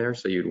to pay there,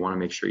 so you'd want to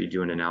make sure you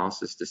do an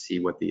analysis to see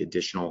what the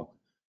additional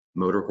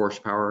motor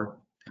horsepower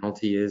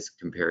penalty is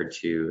compared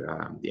to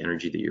the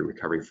energy that you're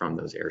recovering from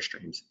those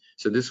airstreams.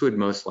 So this would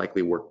most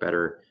likely work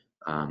better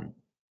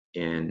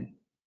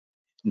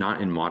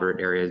not in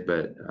moderate areas,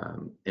 but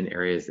in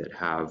areas that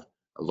have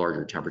a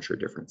larger temperature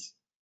difference,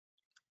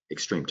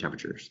 extreme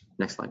temperatures.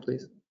 Next slide,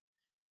 please.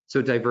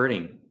 So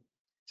diverting.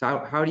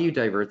 So how do you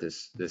divert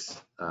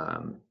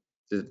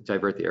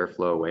divert the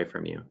airflow away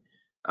from you?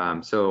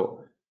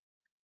 So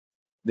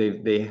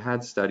they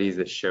had studies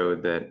that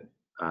showed that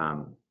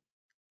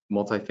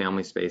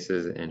multifamily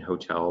spaces and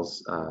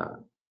hotels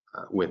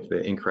with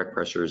the incorrect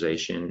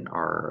pressurization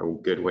are a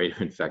good way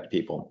to infect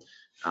people.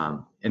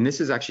 And this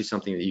is actually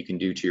something that you can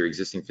do to your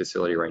existing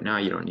facility right now.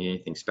 You don't need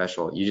anything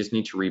special. You just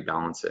need to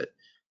rebalance it.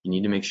 You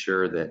need to make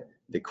sure that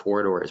the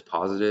corridor is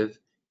positive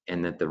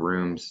and that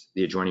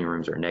the adjoining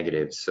rooms are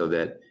negative, so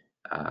that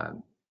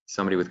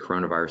somebody with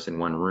coronavirus in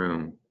one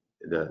room,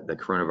 the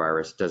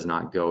coronavirus does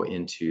not go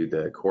into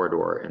the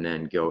corridor and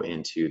then go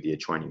into the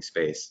adjoining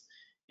space.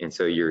 And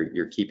so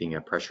you're keeping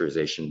a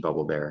pressurization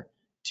bubble there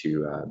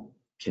to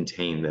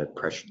contain the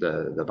pressure,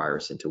 the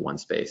virus into one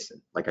space.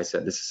 And like I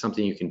said, this is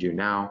something you can do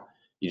now.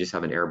 You just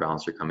have an air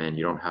balancer come in.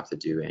 You don't have to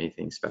do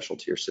anything special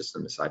to your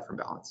system aside from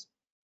balance.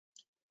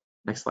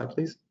 Next slide,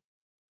 please.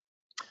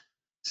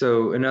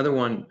 So another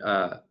one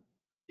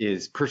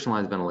is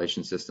personalized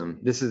ventilation system.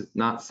 This is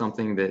not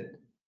something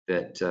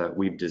that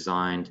we've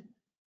designed.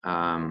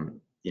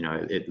 You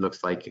know, it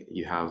looks like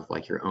you have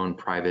like your own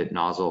private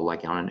nozzle,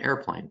 like on an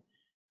airplane.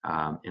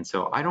 And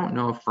so I don't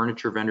know if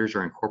furniture vendors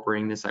are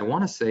incorporating this. I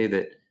want to say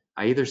that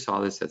I either saw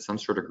this at some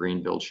sort of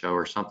green build show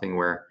or something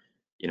where,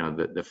 you know,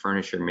 the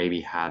furniture maybe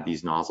had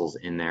these nozzles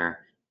in there,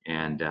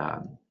 and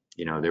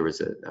you know, there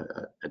was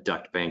a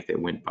duct bank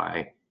that went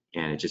by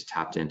and it just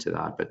tapped into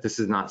that. But this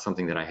is not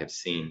something that I have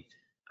seen.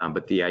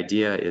 But the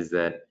idea is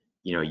that,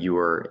 you know, you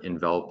are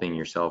enveloping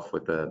yourself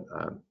with a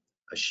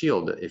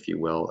shield, if you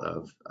will,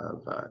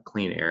 of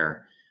clean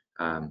air.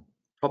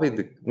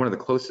 Probably one of the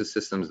closest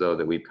systems, though,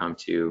 that we've come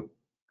to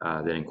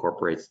that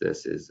incorporates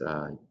this is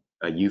a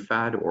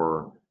UFAD,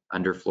 or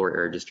underfloor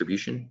air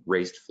distribution,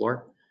 raised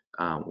floor,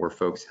 where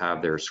folks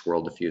have their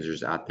swirl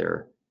diffusers at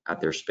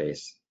their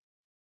space.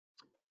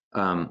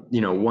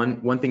 You know,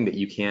 one thing that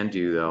you can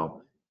do,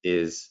 though,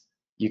 is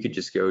you could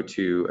just go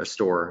to a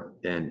store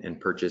and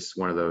purchase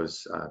one of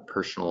those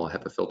personal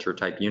HEPA filter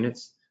type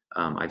units.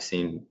 I've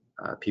seen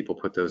people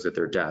put those at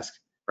their desk,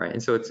 right?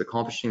 And so it's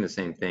accomplishing the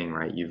same thing,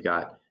 right? You've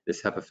got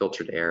this HEPA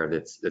filtered air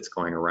that's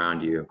going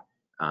around you,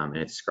 and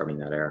it's scrubbing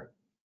that air.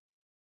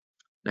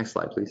 Next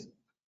slide, please.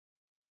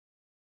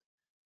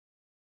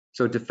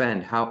 So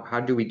defend, how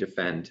do we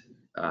defend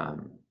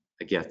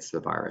against the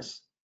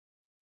virus?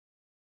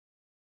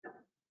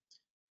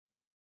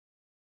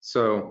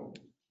 So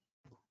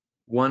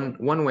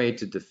one way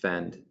to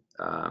defend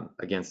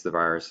against the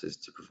virus is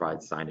to provide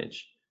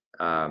signage.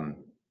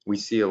 We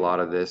see a lot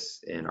of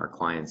this in our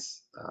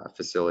clients'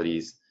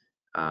 facilities.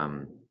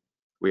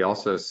 We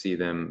also see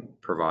them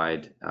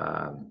provide,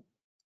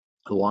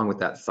 along with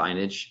that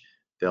signage,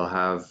 they'll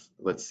have,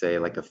 let's say,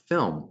 like a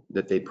film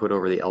that they put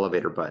over the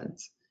elevator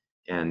buttons.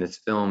 And this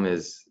film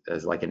is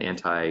like an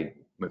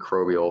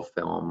antimicrobial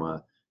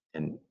film,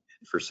 and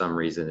for some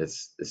reason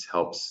this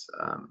helps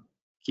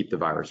keep the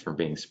virus from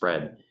being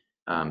spread.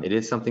 It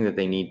is something that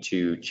they need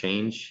to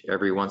change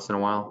every once in a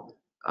while,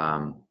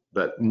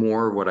 but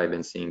more what I've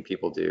been seeing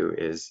people do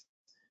is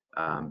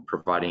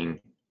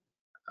providing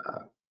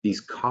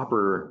these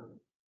copper,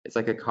 it's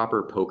like a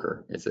copper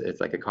poker, it's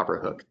like a copper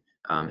hook,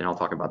 and I'll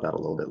talk about that a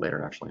little bit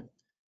later, actually.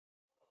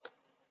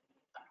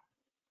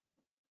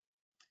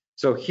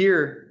 So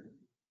here,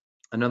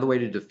 another way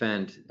to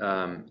defend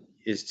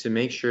is to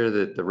make sure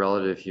that the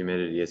relative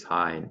humidity is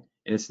high.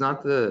 And it's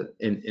not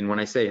and when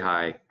I say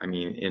high, I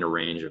mean in a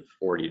range of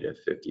 40 to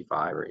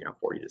 55, or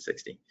 40 to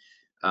 60.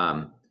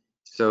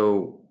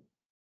 So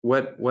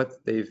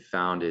what they've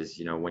found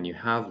is, when you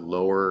have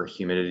lower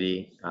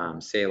humidity,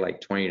 say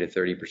like 20 to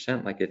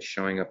 30%, like it's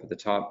showing up at the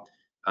top,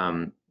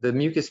 the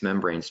mucous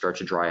membranes start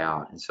to dry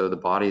out. And so the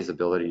body's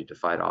ability to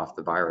fight off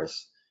the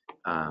virus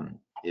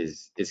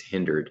is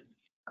hindered.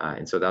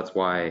 And so that's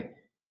why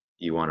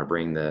you want to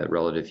bring the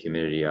relative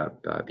humidity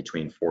up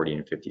between 40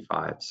 and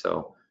 55.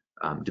 So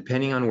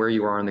depending on where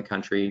you are in the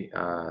country,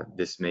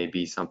 this may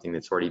be something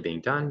that's already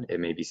being done. It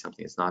may be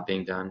something that's not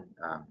being done.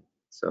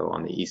 So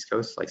on the East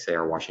Coast, like say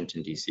our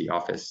Washington, D.C.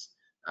 office,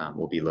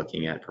 we'll be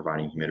looking at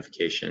providing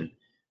humidification.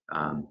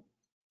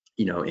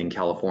 In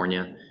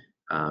California,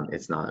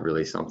 it's not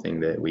really something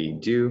that we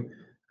do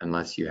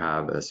unless you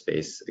have a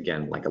space,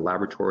 again, like a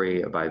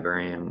laboratory, a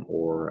vivarium,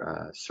 or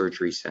a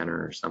surgery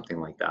center or something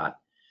like that.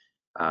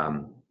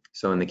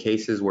 So in the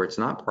cases where it's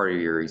not part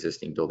of your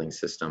existing building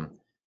system,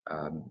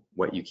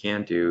 what you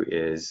can do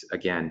is,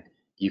 again,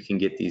 you can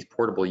get these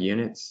portable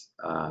units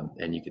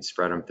and you can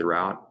spread them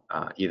throughout,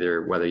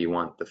 either whether you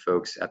want the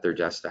folks at their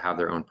desk to have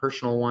their own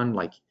personal one,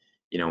 like,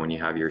 when you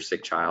have your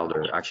sick child,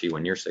 or actually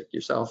when you're sick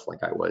yourself,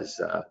 like I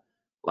was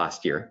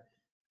last year,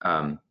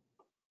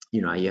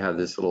 you have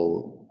this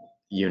little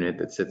unit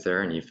that sits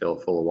there and you fill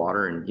it full of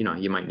water, and,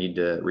 you might need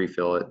to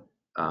refill it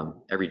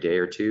every day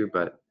or two,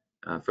 but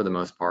for the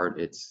most part,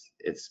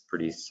 it's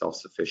pretty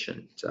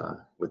self-sufficient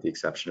with the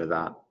exception of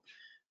that.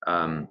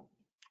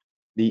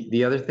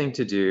 The other thing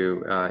to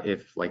do,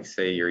 if like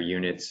say your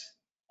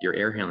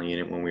air handling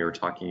unit, when we were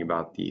talking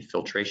about the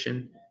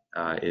filtration,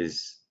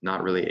 is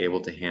not really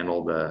able to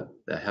handle the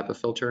HEPA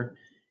filter,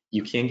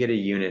 you can get a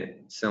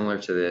unit similar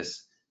to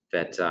this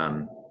that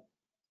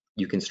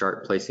you can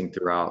start placing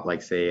throughout,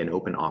 like say an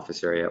open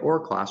office area or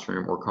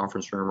classroom or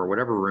conference room or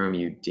whatever room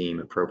you deem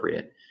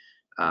appropriate.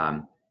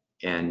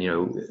 And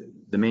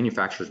the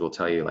manufacturers will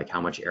tell you like how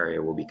much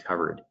area will be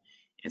covered.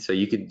 And so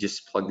you could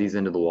just plug these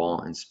into the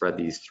wall and spread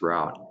these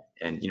throughout.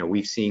 And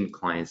we've seen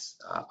clients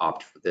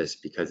opt for this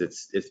because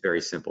it's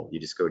very simple. You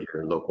just go to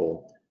your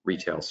local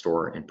retail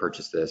store and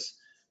purchase this.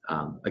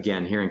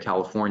 Again, here in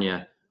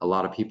California, a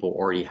lot of people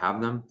already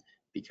have them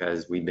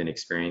because we've been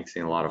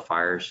experiencing a lot of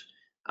fires.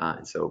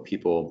 And so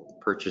people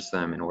purchase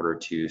them in order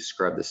to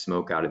scrub the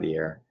smoke out of the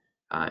air.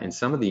 And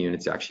some of the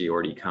units actually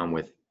already come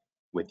with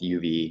with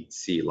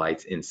UVC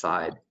lights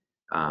inside.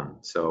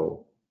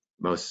 So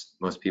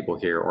most people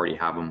here already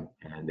have them,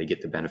 and they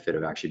get the benefit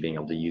of actually being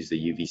able to use the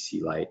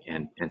UVC light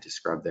and to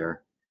scrub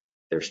their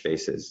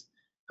spaces.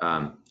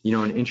 You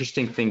know, an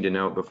interesting thing to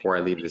note before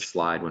I leave this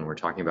slide when we're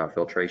talking about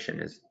filtration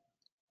is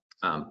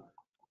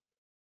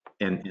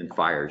and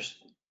fires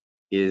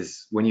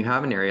is when you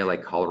have an area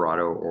like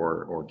Colorado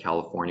or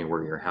California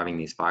where you're having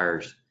these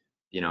fires,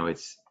 you know,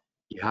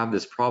 you have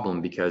this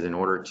problem because in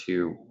order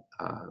to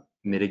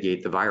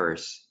mitigate the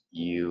virus,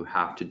 you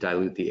have to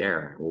dilute the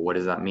air. Well, what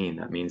does that mean?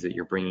 That means that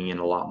you're bringing in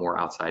a lot more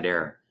outside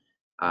air.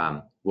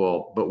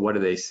 Well, but what do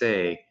they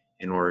say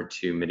in order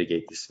to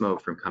mitigate the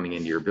smoke from coming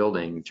into your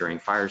building during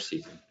fire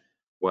season?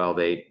 Well,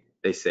 they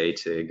say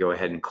to go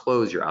ahead and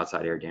close your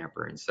outside air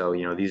damper. And so,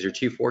 you know, these are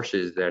two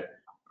forces that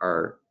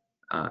are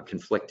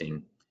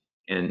conflicting.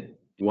 And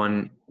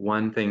one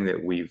thing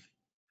that we've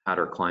had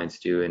our clients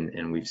do,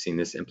 and we've seen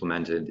this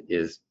implemented,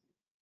 is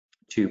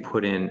to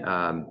put in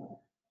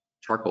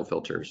charcoal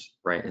filters,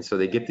 right? And so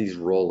they get these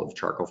roll of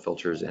charcoal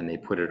filters and they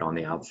put it on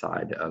the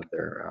outside of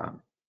their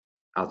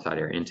outside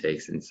air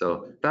intakes. And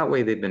so that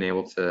way they've been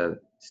able to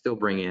still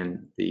bring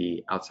in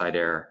the outside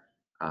air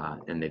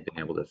and they've been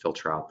able to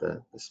filter out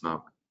the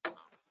smoke.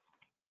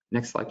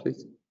 Next slide,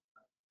 please.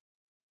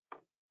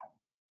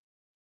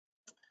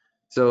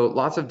 So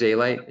lots of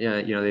daylight,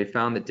 you know, they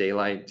found that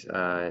daylight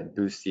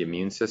boosts the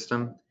immune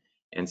system.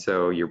 And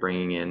so you're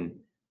bringing in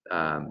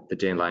the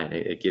daylight,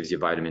 it gives you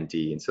vitamin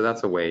D. And so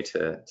that's a way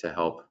to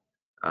help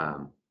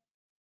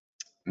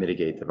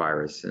mitigate the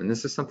virus. And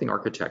this is something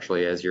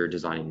architecturally, as you're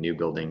designing new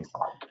buildings,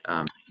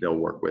 you'll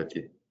work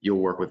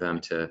with them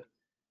to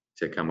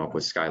come up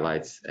with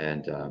skylights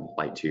and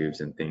light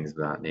tubes and things of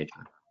that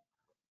nature.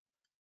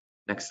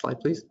 Next slide,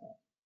 please.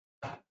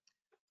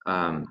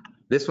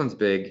 This one's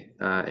big.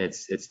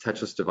 It's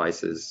touchless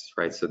devices,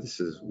 right? So this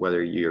is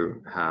whether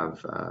you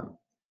have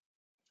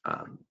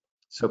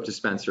soap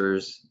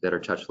dispensers that are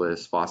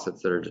touchless,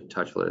 faucets that are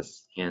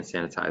touchless, hand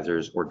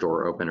sanitizers or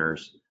door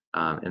openers,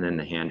 and then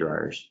the hand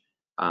dryers.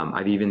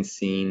 I've even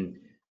seen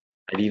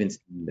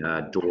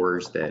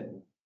doors that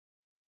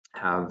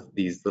have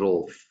these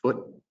little foot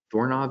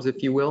doorknobs,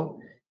 if you will,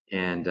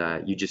 and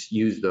you just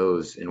use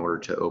those in order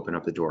to open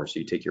up the door. So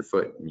you take your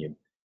foot and you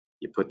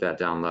put that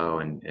down low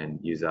and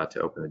use that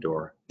to open the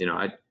door. You know,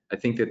 I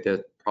think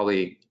that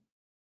probably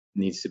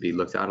needs to be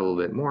looked at a little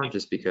bit more,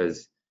 just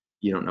because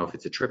you don't know if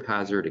it's a trip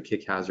hazard, a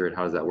kick hazard,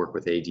 how does that work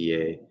with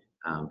ADA?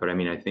 But I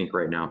mean, I think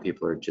right now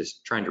people are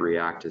just trying to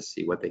react to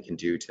see what they can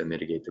do to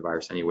mitigate the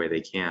virus any way they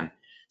can.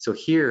 So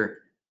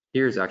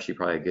here's actually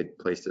probably a good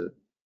place to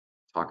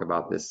talk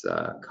about this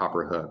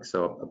copper hook.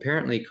 So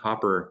apparently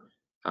copper,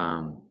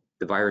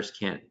 the virus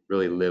can't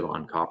really live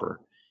on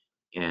copper.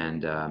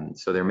 And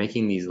so they're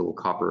making these little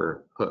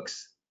copper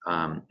hooks,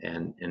 and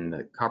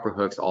the copper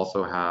hooks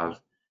also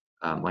have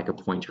like a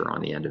pointer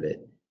on the end of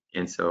it.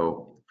 And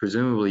so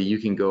presumably you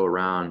can go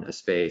around a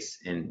space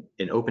and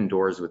open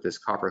doors with this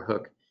copper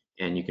hook,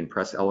 and you can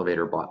press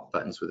elevator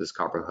buttons with this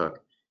copper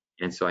hook.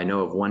 And so I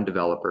know of one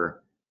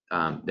developer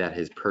that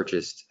has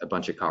purchased a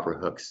bunch of copper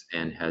hooks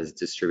and has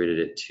distributed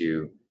it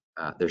to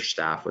their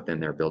staff within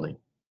their building.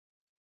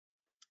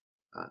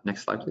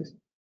 Next slide, please.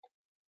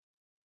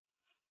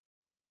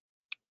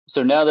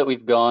 So now that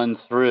we've gone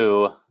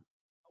through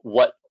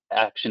what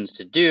actions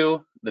to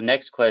do, the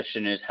next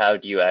question is, how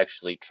do you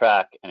actually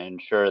track and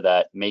ensure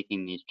that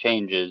making these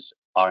changes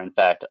are in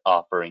fact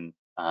offering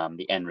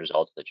the end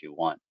results that you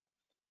want?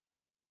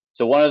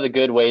 So one of the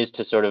good ways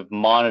to sort of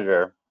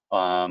monitor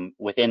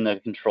within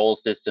the control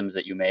systems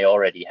that you may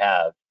already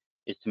have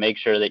is to make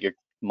sure that you're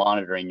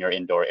monitoring your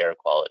indoor air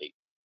quality.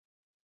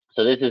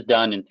 So this is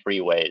done in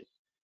 3 ways.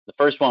 The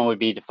first one would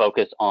be to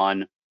focus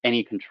on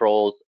any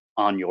controls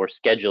on your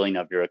scheduling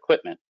of your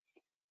equipment.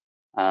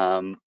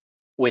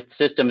 With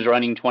systems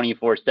running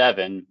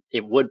 24/7,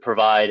 it would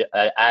provide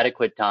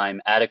adequate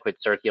time,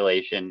 adequate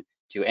circulation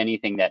to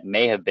anything that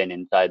may have been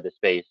inside the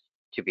space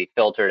to be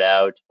filtered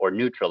out or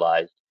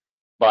neutralized,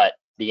 but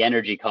the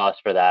energy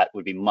cost for that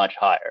would be much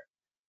higher.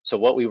 So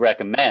what we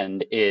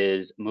recommend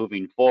is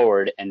moving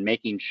forward and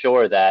making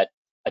sure that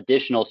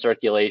additional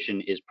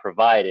circulation is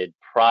provided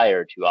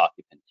prior to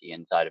occupancy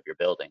inside of your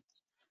building.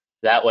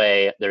 That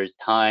way, there's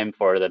time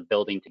for the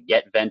building to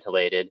get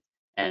ventilated,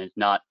 and it's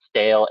not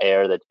stale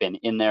air that's been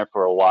in there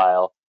for a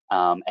while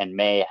and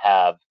may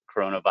have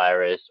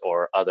coronavirus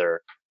or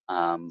other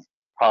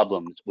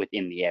problems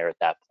within the air at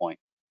that point.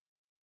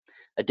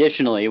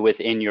 Additionally,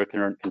 within your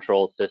current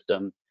control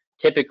system,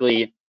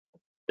 typically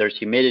there's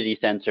humidity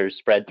sensors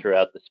spread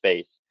throughout the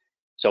space.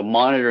 So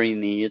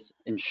monitoring these,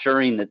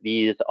 ensuring that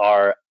these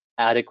are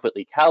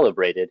adequately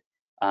calibrated,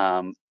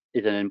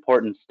 is an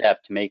important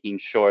step to making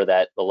sure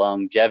that the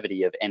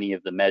longevity of any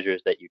of the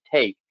measures that you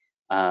take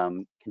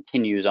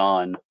continues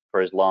on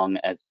for as long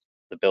as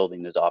the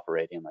building is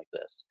operating like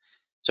this.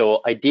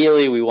 So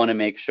ideally, we want to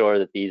make sure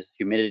that these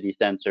humidity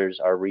sensors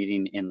are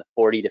reading in the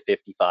 40 to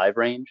 55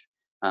 range.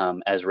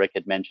 As Rick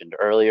had mentioned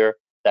earlier,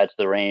 that's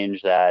the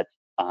range that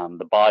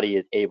the body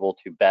is able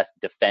to best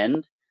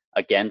defend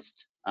against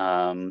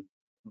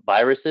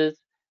viruses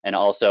and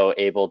also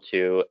able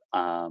to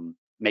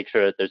make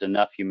sure that there's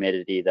enough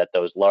humidity that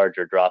those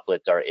larger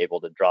droplets are able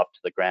to drop to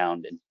the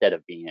ground instead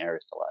of being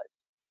aerosolized.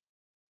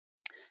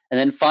 And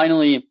then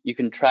finally, you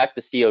can track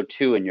the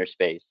CO2 in your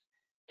space.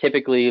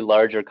 Typically,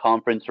 larger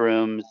conference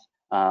rooms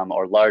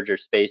or larger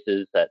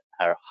spaces that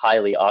are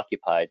highly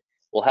occupied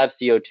will have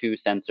CO2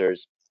 sensors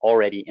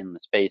already in the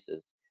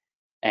spaces.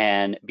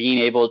 And being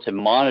able to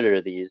monitor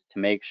these to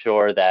make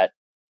sure that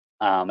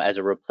as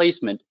a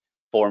replacement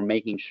for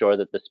making sure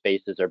that the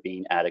spaces are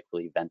being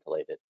adequately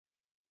ventilated.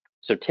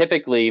 So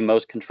typically,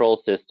 most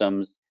control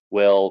systems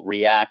will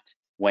react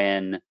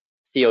when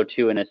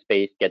CO2 in a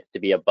space gets to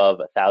be above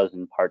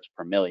 1,000 parts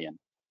per million.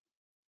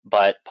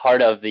 But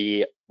part of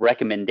the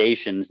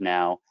recommendations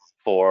now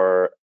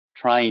for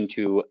trying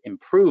to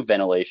improve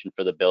ventilation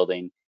for the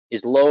building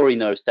is lowering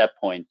those set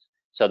points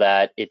so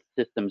that its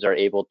systems are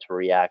able to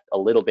react a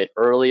little bit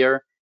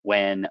earlier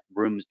when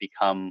rooms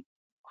become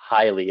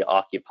highly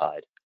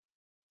occupied.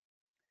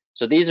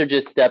 So these are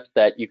just steps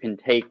that you can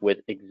take with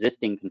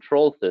existing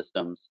control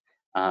systems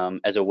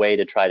as a way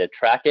to try to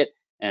track it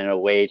and a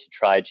way to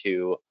try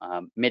to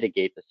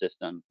mitigate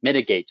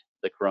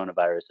the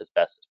coronavirus as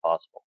best as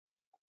possible.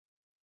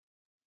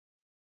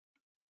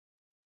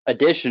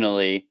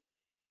 Additionally,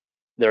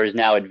 there is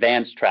now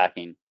advanced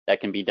tracking that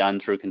can be done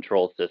through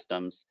control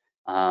systems,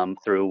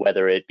 through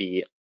whether it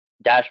be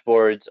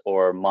dashboards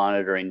or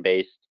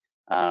monitoring-based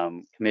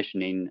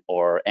commissioning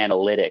or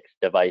analytics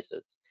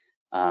devices.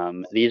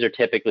 These are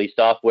typically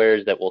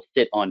softwares that will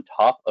sit on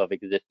top of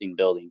existing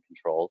building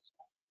controls.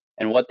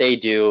 And what they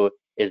do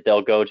is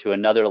they'll go to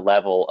another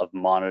level of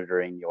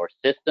monitoring your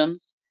systems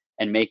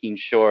and making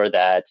sure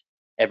that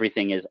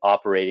everything is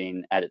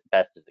operating at its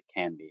best as it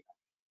can be.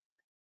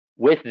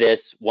 With this,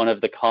 one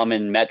of the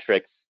common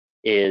metrics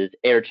is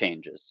air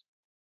changes.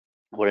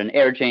 What an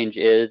air change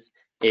is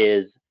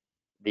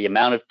the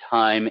amount of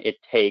time it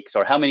takes,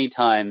 or how many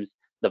times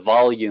the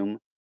volume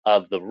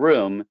of the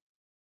room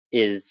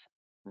is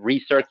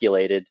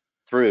recirculated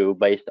through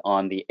based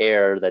on the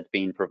air that's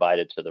being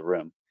provided to the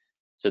room.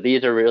 So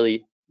these are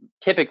really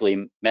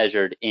typically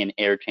measured in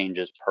air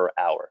changes per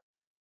hour.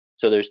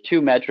 So there's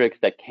two metrics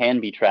that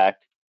can be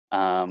tracked.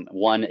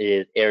 One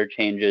is air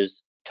changes,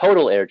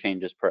 total air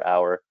changes per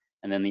hour,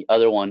 and then the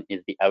other one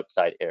is the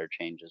outside air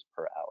changes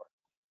per hour.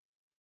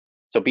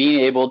 So being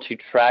able to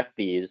track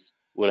these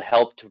will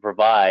help to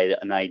provide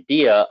an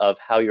idea of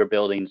how your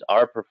buildings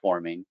are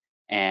performing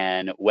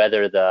and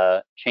whether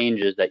the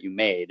changes that you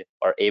made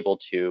are able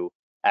to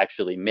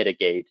actually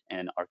mitigate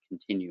and are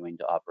continuing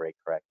to operate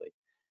correctly.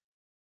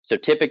 So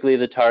typically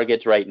the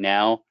targets right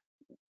now,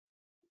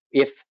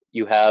 if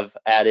you have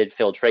added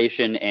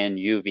filtration and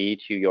UV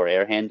to your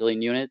air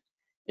handling units,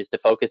 is to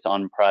focus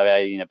on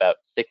providing about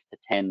 6 to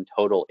 10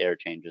 total air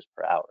changes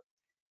per hour.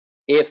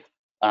 If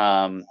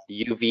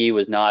UV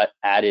was not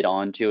added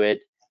onto it,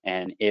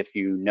 and if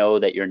you know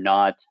that you're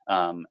not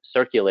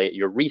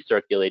you're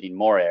recirculating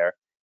more air,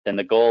 then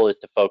the goal is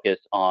to focus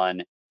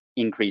on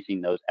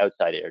increasing those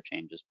outside air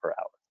changes per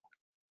hour.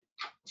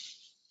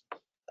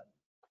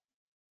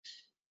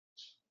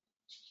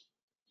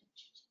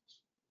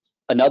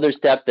 Another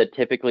step that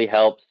typically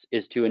helps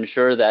is to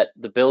ensure that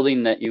the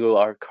building that you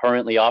are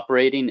currently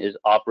operating is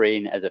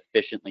operating as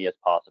efficiently as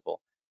possible.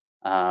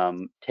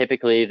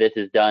 Typically, this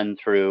is done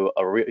through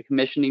a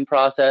recommissioning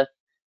process.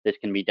 This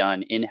can be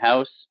done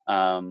in-house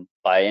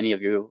by any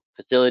of your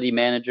facility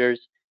managers,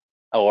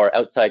 or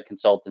outside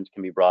consultants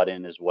can be brought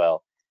in as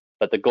well.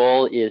 But the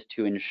goal is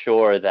to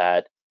ensure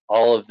that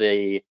all of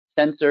the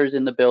sensors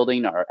in the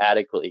building are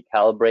adequately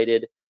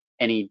calibrated,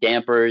 any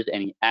dampers,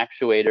 any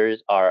actuators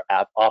are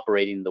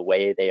operating the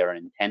way they are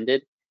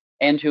intended,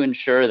 and to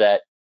ensure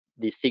that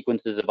the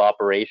sequences of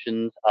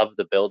operations of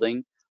the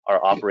building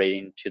are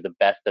operating to the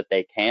best that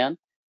they can.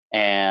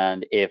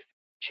 And if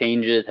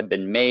changes have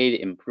been made,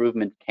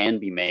 improvements can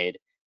be made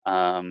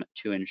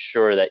to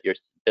ensure that your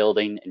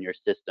building and your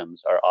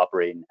systems are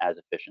operating as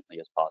efficiently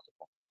as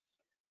possible.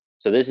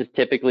 So this is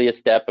typically a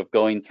step of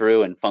going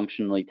through and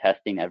functionally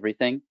testing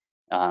everything,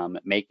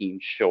 making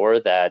sure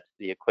that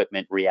the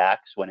equipment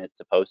reacts when it's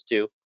supposed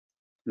to,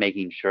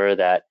 making sure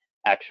that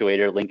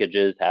actuator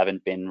linkages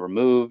haven't been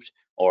removed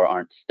or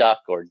aren't stuck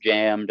or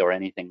jammed or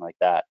anything like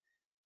that.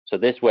 So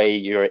this way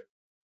you're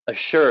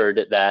assured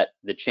that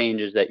the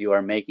changes that you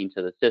are making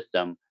to the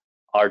system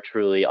are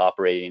truly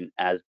operating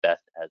as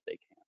best as they can.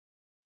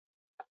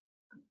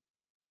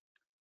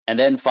 And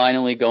then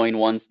finally, going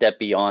one step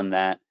beyond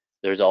that,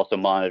 there's also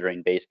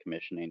monitoring based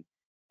commissioning.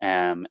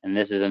 And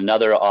this is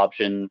another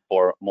option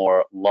for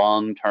more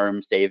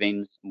long-term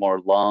savings, more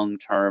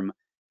long-term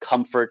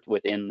comfort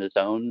within the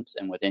zones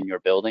and within your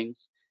buildings.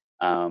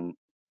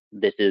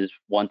 This is,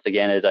 once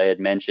again, as I had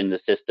mentioned, the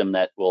system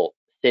that will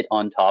sit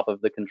on top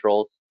of the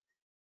controls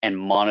and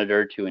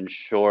monitor to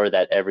ensure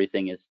that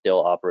everything is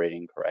still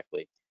operating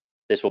correctly.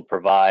 This will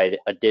provide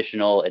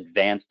additional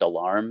advanced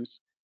alarms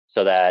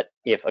so that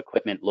if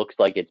equipment looks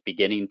like it's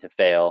beginning to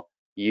fail,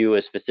 you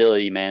as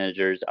facility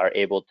managers are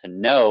able to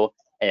know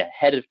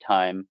ahead of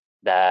time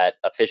that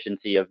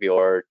efficiency of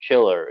your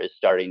chiller is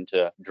starting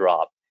to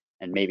drop,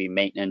 and maybe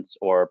maintenance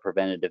or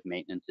preventative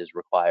maintenance is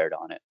required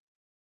on it.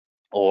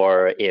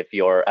 Or if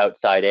your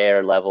outside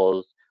air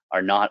levels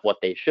are not what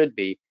they should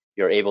be,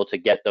 you're able to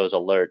get those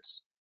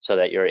alerts so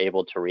that you're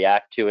able to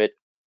react to it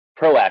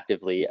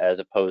proactively as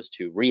opposed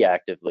to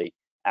reactively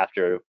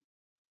after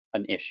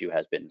an issue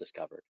has been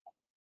discovered.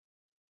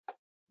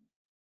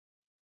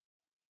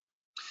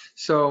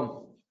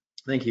 So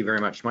thank you very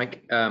much,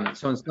 Mike.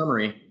 So in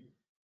summary,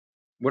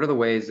 what are the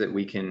ways that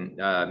we can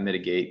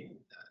mitigate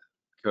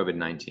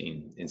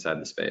COVID-19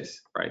 inside the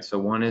space, right? So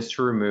one is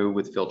to remove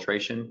with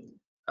filtration.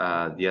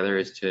 The other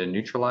is to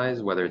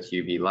neutralize, whether it's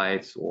UV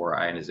lights or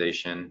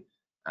ionization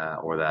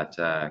or that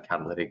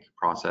catalytic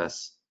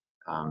process.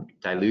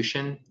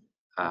 Dilution,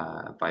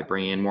 by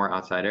bringing in more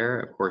outside air.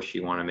 Of course,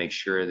 you want to make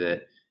sure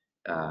that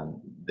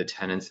the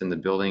tenants in the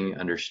building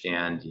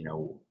understand,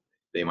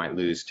 they might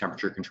lose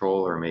temperature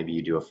control, or maybe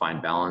you do a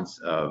fine balance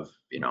of,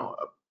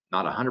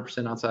 not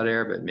 100% outside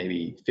air, but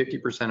maybe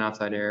 50%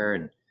 outside air,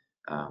 and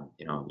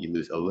you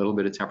lose a little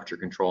bit of temperature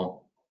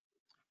control.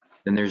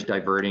 Then there's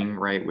diverting,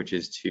 right, which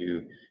is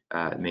to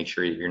make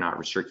sure you're not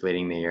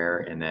recirculating the air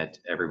and that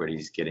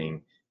everybody's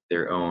getting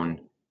their own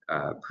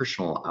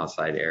personal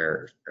outside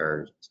air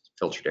or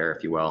filtered air,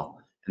 if you will.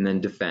 And then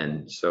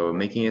defend, so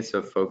making it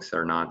so folks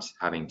are not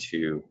having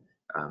to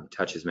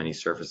touch as many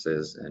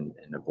surfaces and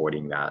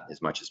avoiding that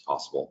as much as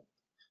possible.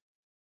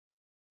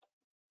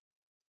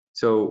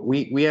 So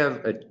we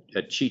have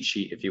a cheat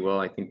sheet, if you will.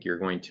 I think you're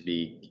going to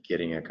be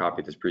getting a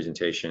copy of this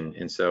presentation.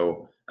 And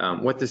so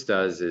what this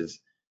does is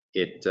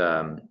it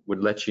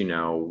would let you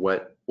know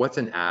what's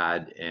an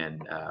ad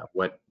and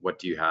what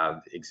do you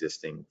have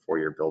existing for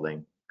your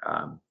building.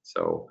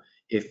 So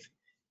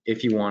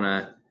if you want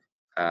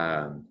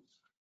to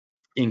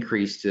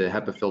increase to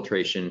HEPA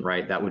filtration,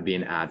 right, that would be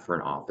an ad for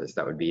an office.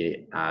 That would be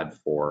an ad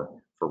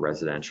for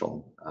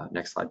residential.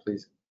 Next slide,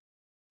 please.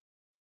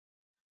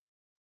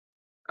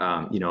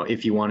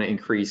 If you want to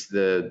increase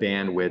the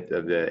bandwidth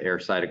of the air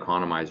side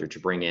economizer to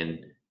bring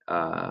in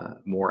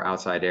more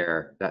outside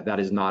air, that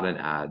is not an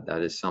ad.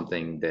 That is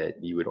something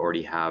that you would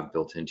already have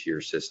built into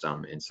your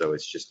system. And so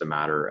it's just a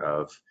matter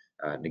of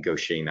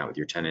negotiating that with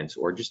your tenants,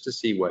 or just to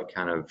see what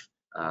kind of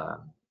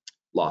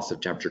loss of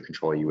temperature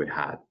control you would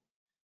have.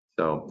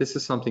 So this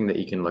is something that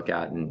you can look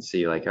at and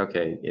see, like,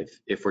 okay,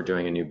 if we're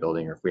doing a new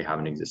building, or if we have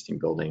an existing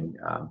building,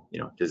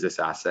 does this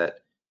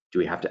asset, do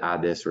we have to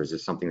add this, or is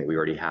this something that we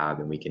already have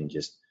and we can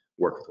just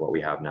work with what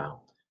we have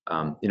now?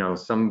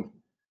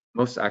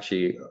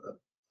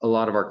 A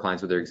lot of our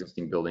clients with their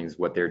existing buildings,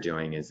 what they're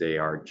doing is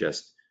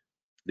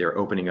they're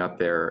opening up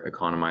their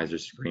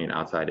economizers to bring in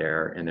outside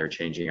air, and they're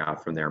changing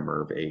out from their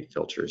MERV 8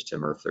 filters to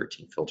MERV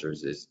 13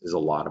 filters is a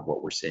lot of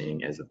what we're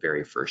seeing as a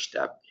very first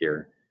step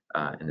here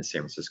in the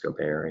San Francisco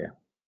Bay Area.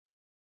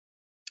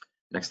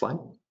 Next slide.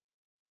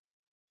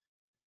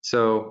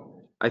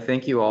 So I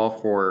thank you all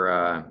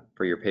for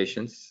your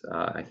patience.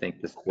 I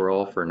thank the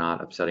squirrel for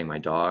not upsetting my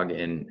dog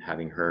and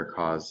having her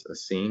cause a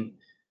scene.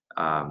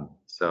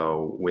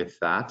 So with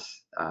that,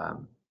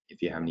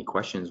 if you have any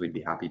questions, we'd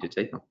be happy to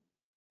take them.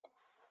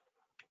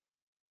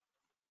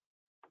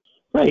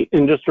 Right,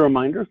 and just a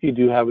reminder, if you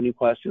do have any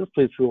questions,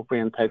 please feel free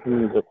and type them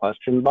into the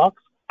question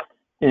box,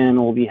 and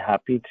we'll be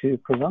happy to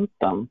present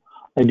them.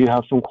 I do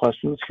have some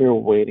questions here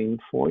waiting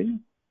for you.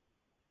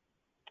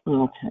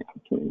 Okay,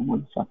 give me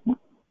 1 second.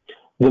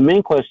 The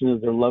main question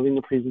is they're loving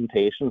the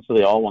presentation, so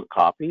they all want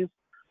copies.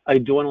 I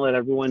do want to let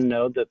everyone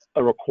know that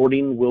a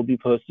recording will be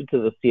posted to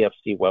the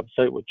CFC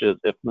website, which is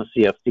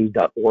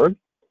ifmacfc.org.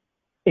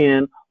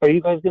 And are you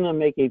guys going to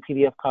make a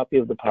PDF copy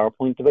of the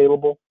PowerPoint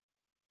available?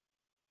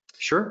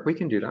 Sure, we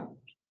can do that.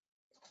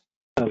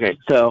 Okay,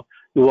 so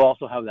we will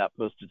also have that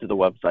posted to the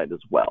website as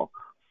well.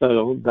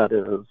 So that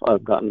is,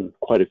 I've gotten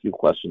quite a few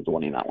questions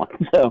wanting that one.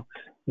 So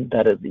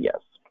that is a yes.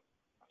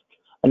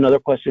 Another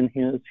question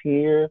is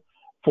here,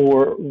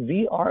 for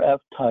VRF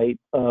type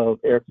of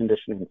air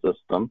conditioning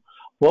system,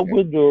 what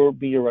would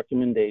be your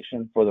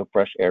recommendation for the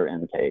fresh air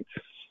intake?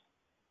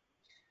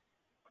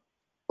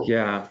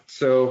 Yeah,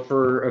 so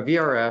for a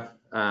VRF,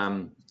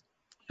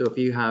 so if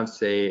you have,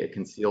 say, a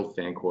concealed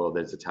fan coil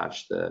that's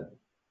attached that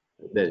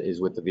is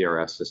with the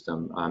VRF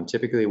system,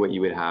 typically what you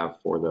would have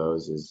for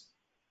those is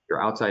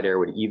your outside air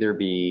would either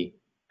be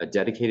a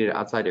dedicated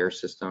outside air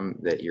system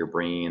that you're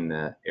bringing in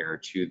the air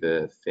to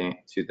the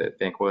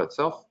fan coil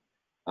itself,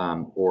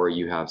 or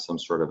you have some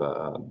sort of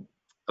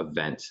a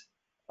vent,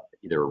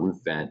 either a roof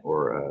vent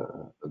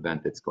or a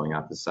vent that's going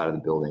out the side of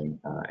the building,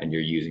 and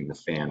you're using the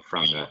fan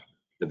from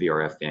the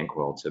VRF fan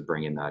coil to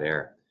bring in that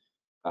air.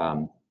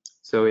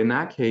 So in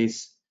that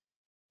case,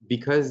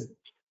 because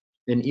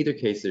in either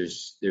case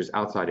there's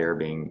outside air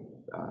being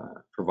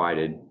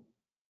provided,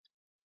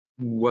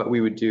 what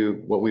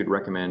we'd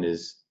recommend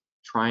is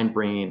try and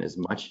bring in as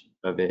much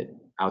of it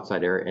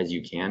outside air as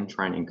you can.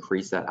 Try and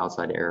increase that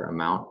outside air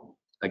amount.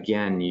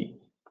 Again,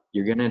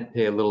 you're going to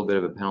pay a little bit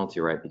of a penalty,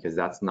 right? Because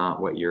that's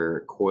not what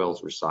your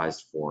coils were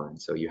sized for.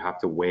 And so you have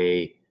to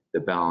weigh the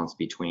balance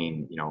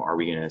between, are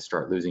we going to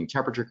start losing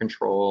temperature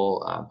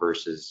control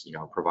versus,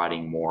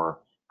 providing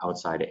more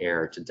outside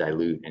air to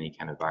dilute any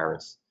kind of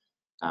virus.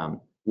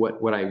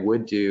 What I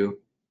would do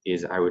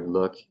is I would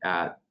look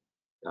at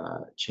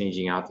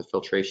changing out the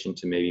filtration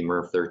to maybe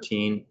MERV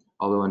 13.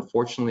 Although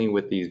unfortunately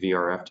with these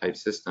VRF type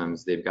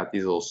systems, they've got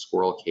these little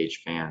squirrel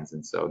cage fans,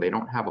 and so they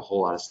don't have a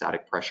whole lot of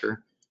static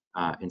pressure.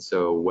 And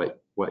so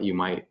what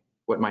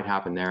might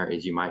happen there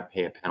is you might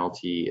pay a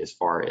penalty as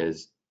far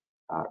as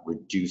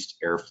reduced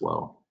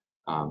airflow.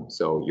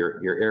 So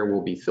your air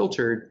will be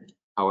filtered.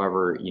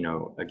 However,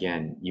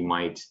 again, you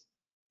might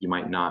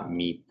not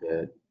meet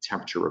the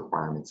temperature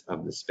requirements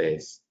of the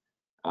space.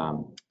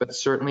 But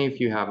certainly if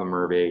you have a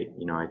MERV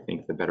 8, I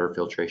think the better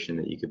filtration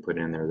that you could put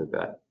in there,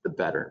 the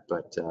better.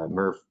 But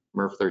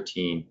MERV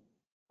 13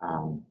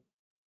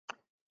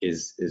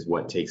 is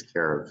what takes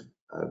care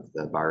of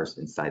the virus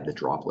inside the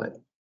droplet.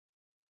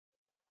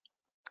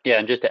 Yeah,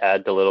 and just to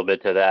add a little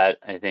bit to that,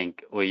 I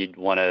think we'd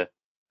want to,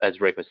 as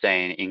Rick was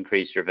saying,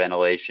 increase your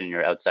ventilation,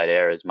 your outside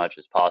air as much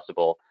as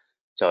possible.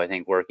 So I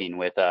think working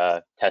with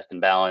a test and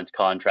balance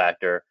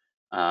contractor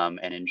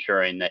and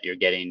ensuring that you're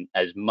getting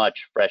as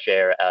much fresh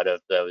air out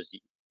of those,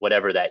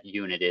 whatever that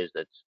unit is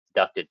that's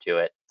ducted to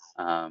it,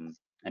 and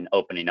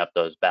opening up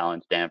those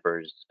balance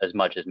dampers as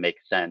much as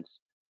makes sense,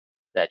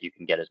 that you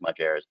can get as much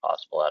air as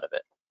possible out of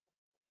it.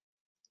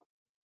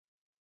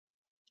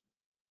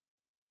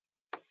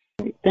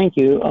 Thank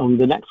you.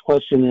 The next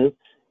question is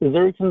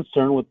there a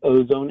concern with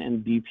ozone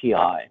and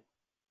BPI?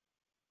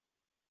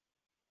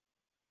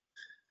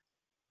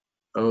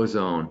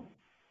 Ozone.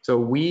 So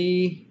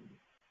we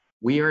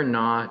are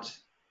not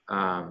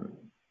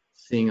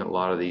seeing a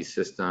lot of these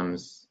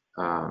systems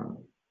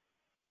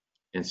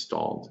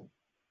installed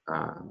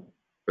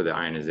for the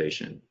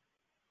ionization.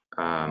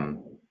 Have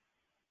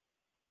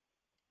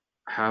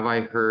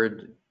I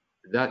heard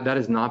that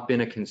has not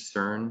been a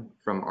concern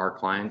from our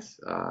clients?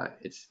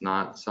 It's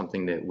not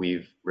something that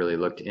we've really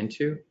looked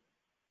into.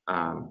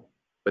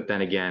 But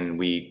then again,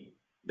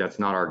 that's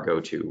not our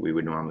go-to. We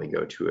would normally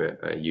go to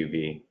a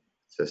UV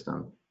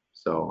system.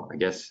 So I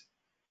guess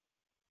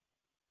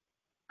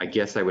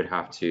I would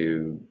have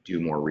to do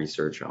more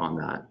research on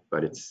that,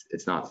 but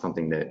it's not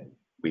something that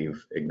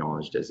we've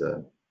acknowledged as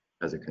a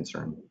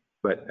concern.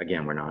 But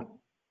again, we're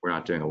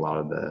not doing a lot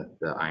of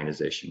the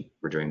ionization.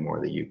 We're doing more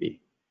of the UV.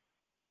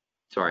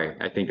 Sorry,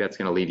 I think that's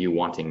going to leave you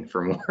wanting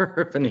for more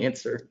of an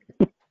answer,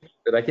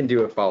 but I can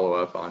do a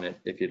follow-up on it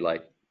if you'd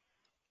like.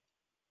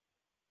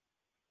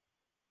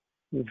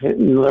 Okay,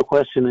 another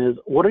question is,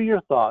 what are your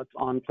thoughts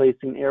on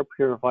placing air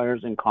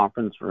purifiers in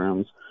conference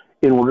rooms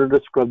in order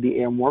to scrub the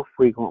air more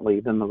frequently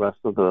than the rest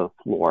of the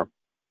floor?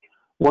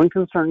 One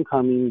concern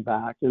coming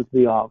back into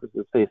the office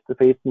is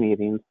face-to-face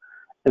meetings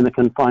in the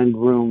confined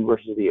room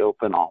versus the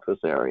open office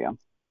area.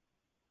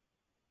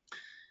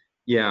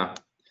 Yeah.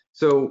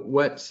 So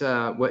what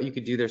you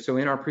could do there, so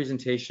in our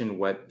presentation,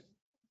 one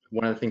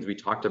of the things we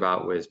talked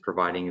about was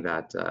providing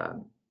that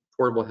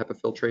portable HEPA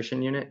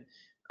filtration unit.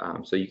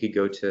 So you could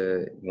go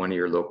to one of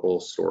your local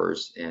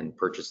stores and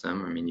purchase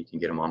them. I mean, you can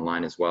get them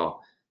online as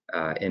well.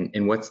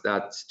 And what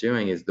that's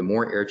doing is the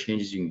more air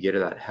changes you can get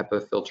of that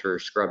HEPA filter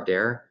scrubbed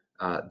air,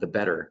 the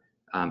better.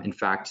 In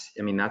fact,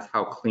 I mean, that's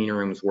how clean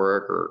rooms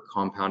work or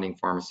compounding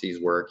pharmacies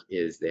work,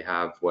 is they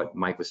have what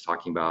Mike was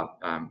talking about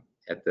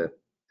at the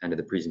end of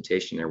the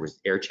presentation. There was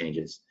air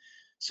changes.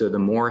 So the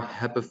more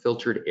HEPA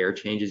filtered air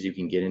changes you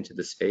can get into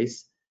the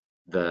space,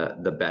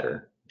 the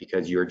better,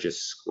 because you're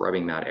just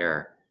scrubbing that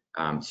air.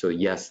 So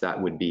yes,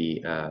 that would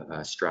be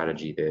a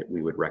strategy that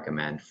we would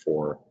recommend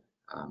for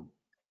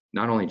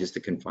not only just a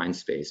confined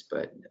space,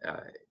 but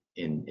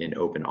in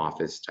open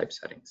office type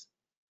settings.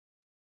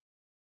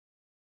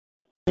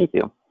 Thank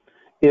you.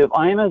 If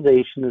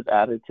ionization is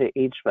added to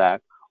HVAC,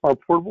 are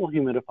portable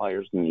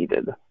humidifiers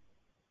needed?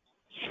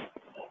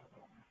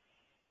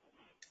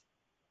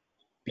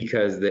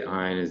 Because the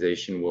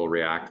ionization will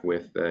react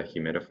with the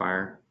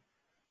humidifier?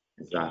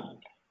 Is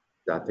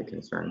that the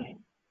concern?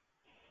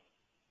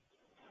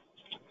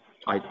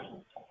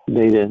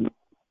 They didn't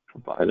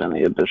provide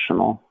any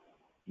additional.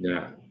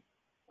 Yeah.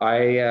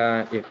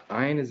 If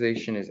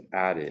ionization is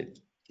added,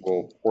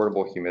 will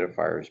portable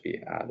humidifiers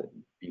be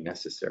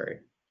necessary?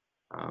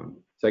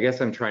 So I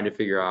guess I'm trying to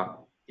figure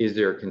out, is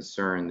there a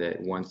concern that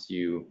once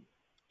you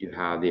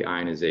have the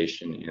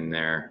ionization in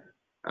there,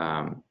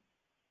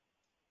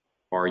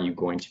 are you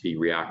going to be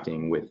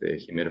reacting with the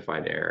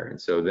humidified air?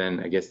 And so then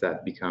I guess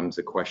that becomes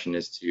a question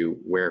as to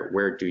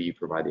where do you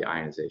provide the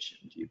ionization?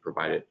 Do you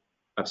provide it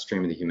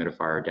upstream of the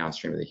humidifier or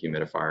downstream of the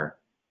humidifier?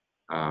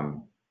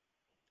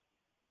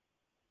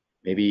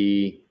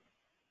 Maybe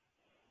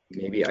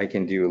I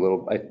can do a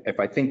little, if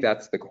I think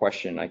that's the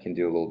question, I can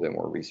do a little bit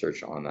more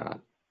research on that.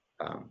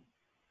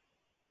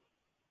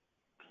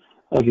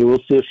 Okay, we'll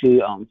see if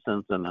she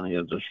sends in any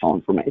additional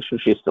information.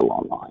 She's still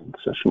online,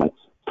 so she might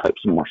type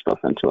some more stuff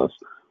into us.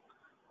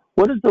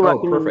 What is the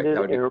recommended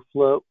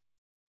airflow?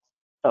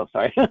 Oh,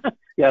 sorry.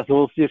 Yeah, so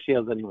we'll see if she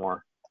has any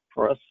more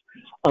for us.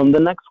 The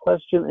next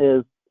question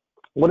is,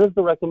 what is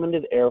the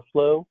recommended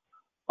airflow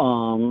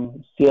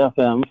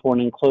CFM for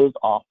an enclosed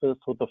office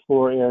with a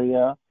floor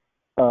area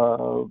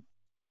of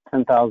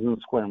 10,000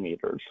 square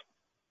meters?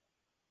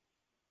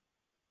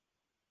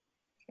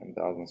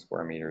 10,000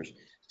 square meters.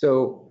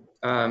 So,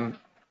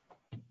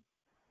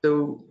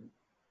 so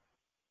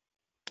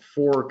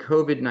for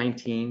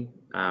COVID-19,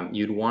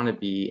 you'd want to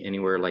be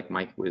anywhere, like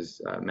Mike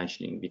was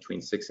mentioning,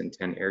 between 6 and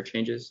 10 air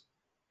changes.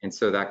 And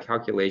so that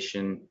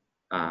calculation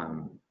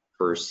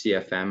for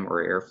CFM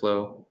or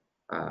airflow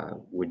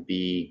would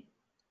be,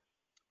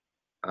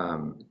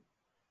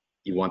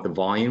 you want the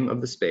volume of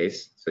the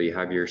space. So you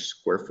have your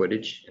square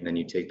footage, and then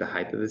you take the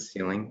height of the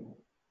ceiling.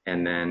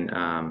 And then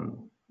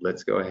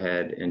let's go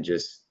ahead and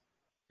just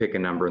pick a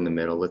number in the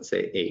middle. Let's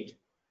say 8.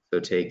 So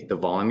take the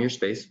volume of your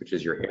space, which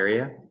is your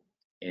area,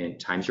 and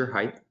times your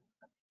height,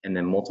 and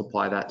then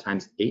multiply that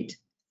times 8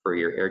 for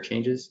your air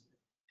changes,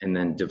 and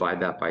then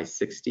divide that by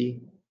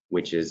 60,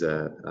 which is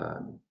a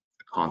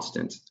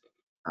constant,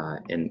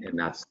 and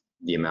that's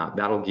the amount.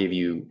 That'll give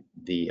you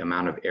the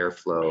amount of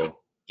airflow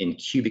in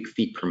cubic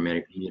feet per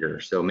meter.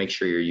 So make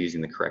sure you're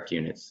using the correct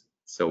units.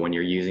 So when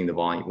you're using the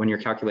volume, when you're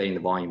calculating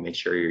the volume, make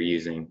sure you're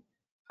using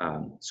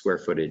square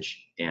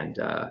footage and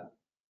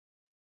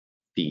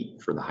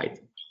feet for the height.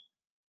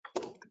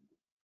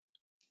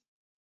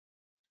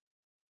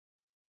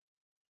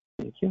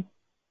 Thank you.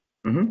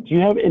 Do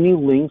you have any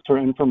links or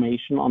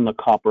information on the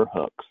copper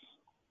hooks?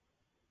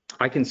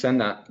 I can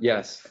send that.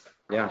 Yes.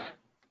 Yeah.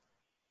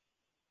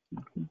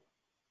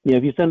 Yeah,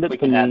 if you send it to me, we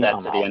can add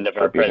that to the end of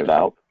our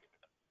presentation.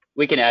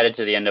 We can add it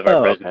to the end of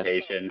our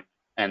presentation, okay.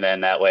 And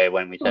then that way,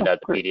 when we send out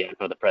the PDF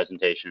for the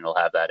presentation, it'll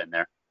have that in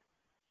there.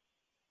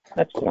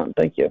 Excellent.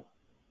 Thank you.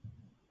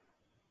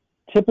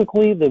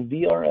 Typically, the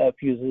VRF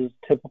uses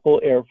typical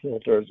air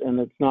filters, and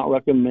it's not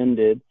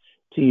recommended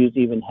to use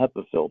even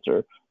HEPA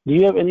filter. Do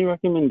you have any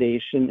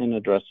recommendation in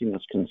addressing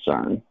this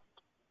concern?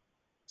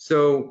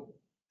 So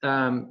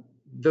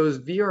those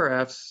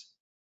VRFs,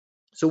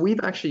 so we've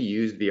actually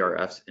used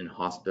VRFs in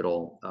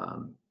hospital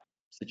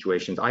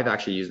situations. I've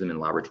actually used them in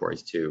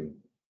laboratories too,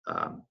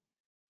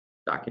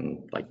 back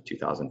in like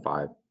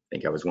 2005. I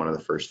think I was one of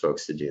the first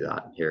folks to do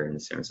that here in the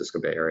San Francisco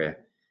Bay Area.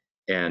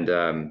 And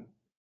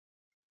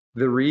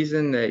the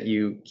reason that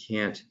you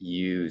can't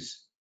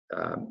use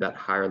that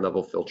higher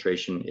level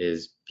filtration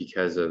is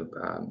because of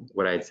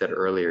what I had said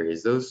earlier,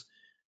 is those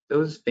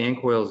fan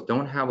coils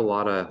don't have a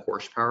lot of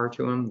horsepower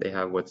to them. They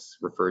have what's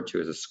referred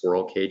to as a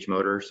squirrel cage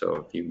motor. So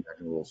if you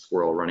imagine a little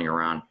squirrel running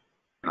around,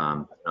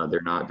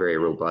 they're not very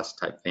robust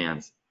type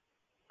fans.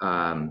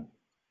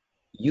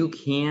 You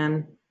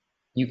can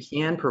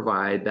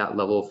provide that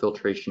level of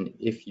filtration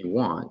if you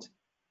want,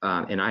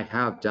 and I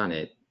have done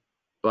it,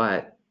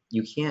 but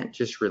you can't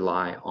just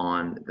rely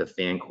on the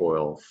fan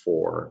coil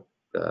for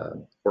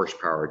the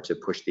horsepower to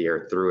push the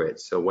air through it.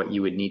 So what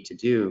you would need to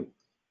do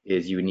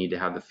is you would need to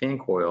have the fan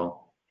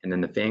coil, and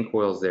then the fan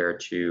coil is there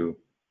to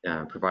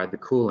provide the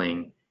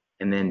cooling,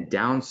 and then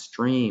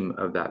downstream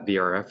of that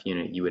VRF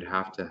unit, you would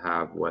have to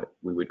have what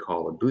we would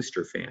call a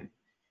booster fan.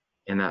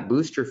 And that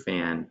booster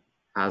fan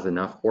has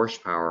enough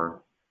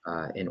horsepower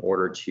in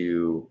order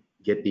to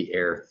get the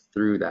air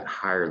through that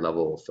higher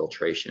level of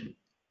filtration.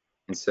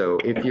 And so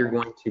if you're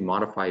going to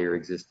modify your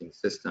existing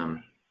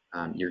system,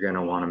 you're going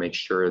to want to make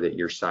sure that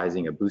you're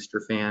sizing a booster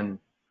fan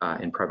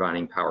and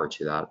providing power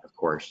to that, of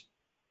course,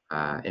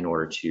 in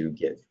order to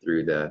get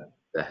through the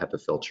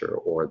HEPA filter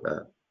or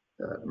the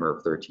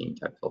MERV 13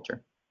 type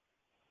filter.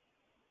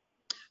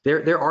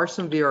 There are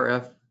some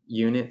VRF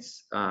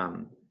units.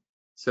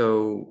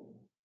 So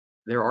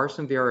there are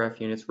some VRF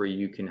units where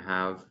you can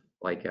have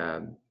like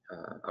a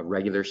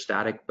regular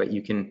static, but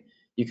you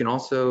can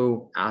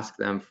also ask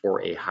them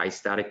for a high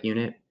static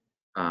unit.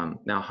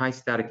 Now high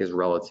static is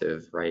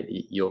relative, right?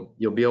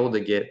 You'll be able to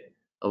get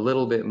a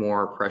little bit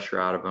more pressure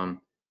out of them,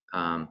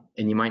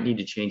 and you might need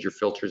to change your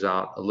filters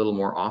out a little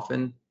more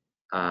often,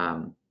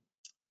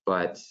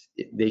 but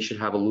they should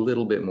have a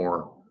little bit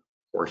more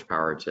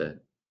horsepower to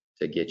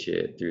get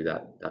you through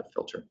that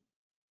filter.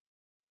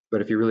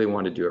 But if you really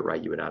want to do it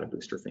right, you would add a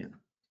booster fan.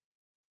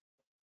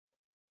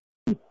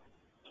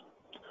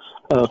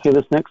 Okay,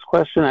 this next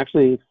question,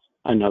 actually,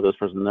 I know this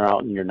person, they're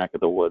out in your neck of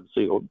the woods, so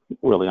you'll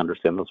really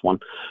understand this one.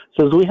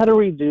 It says, we had to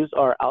reduce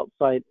our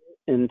outside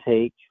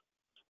intake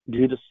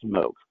due to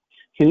smoke.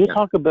 Can you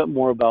talk a bit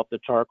more about the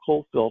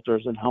charcoal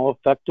filters and how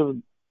effective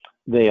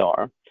they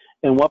are,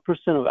 and what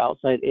 % of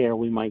outside air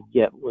we might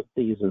get with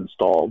these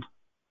installed?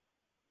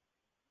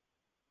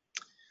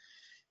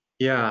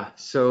 Yeah,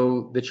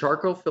 so the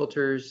charcoal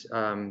filters,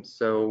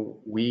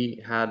 so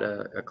we had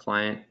a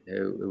client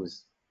who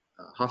was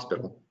a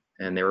hospital,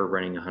 and they were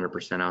running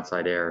 100%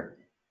 outside air,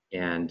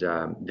 and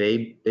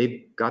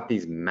they got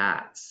these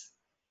mats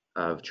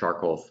of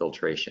charcoal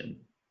filtration,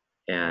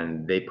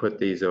 and they put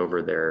these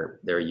over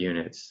their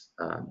units,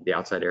 the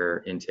outside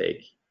air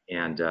intake,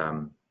 and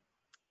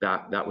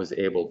that was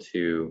able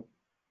to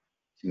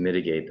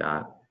mitigate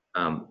that.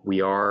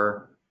 We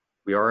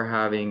are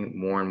having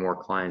more and more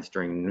clients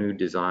during new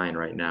design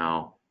right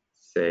now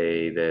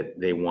say that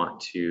they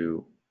want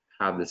to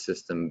have the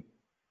system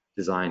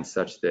designed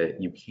such that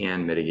you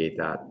can mitigate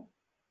the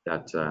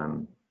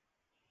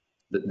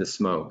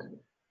smoke.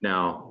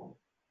 Now,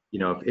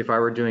 if I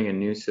were doing a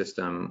new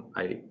system,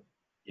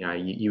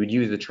 you would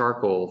use the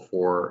charcoal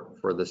for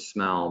the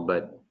smell,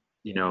 but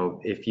you know,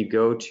 if you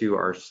go to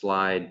our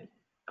slide,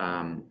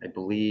 I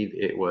believe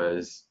it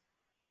was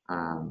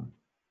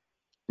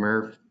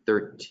MERV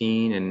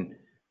 13, and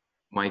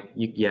Mike,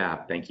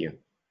 yeah, thank you.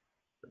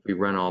 If we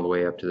run all the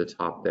way up to the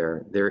top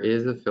there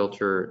is a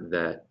filter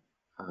that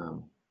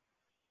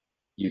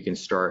you can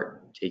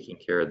start taking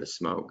care of the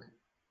smoke.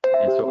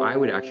 And so I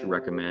would actually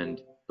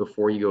recommend,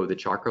 before you go with the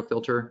charcoal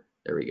filter,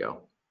 there we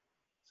go.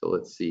 So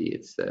let's see,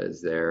 it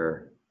says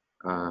there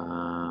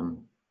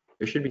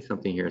should be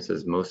something here that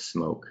says most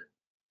smoke.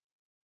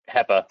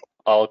 HEPA,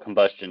 all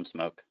combustion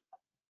smoke.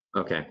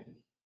 Okay.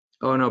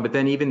 Oh no, but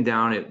then even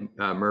down at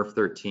MERV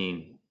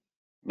 13.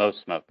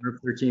 Most smoke. MERV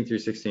 13 through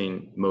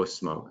 16, most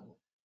smoke.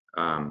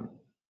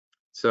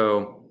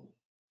 So,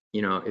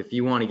 you know, if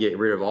you want to get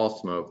rid of all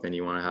smoke, then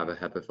you want to have a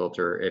HEPA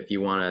filter. If you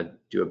want to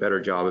do a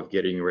better job of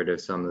getting rid of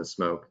some of the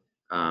smoke,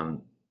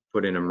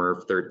 put in a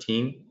MERV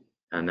 13,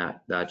 and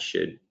that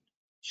should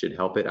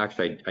help it.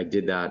 Actually, I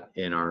did that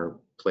in our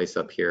place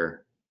up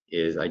here.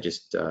 Is I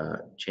just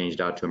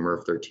changed out to a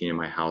MERV 13 in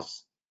my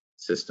house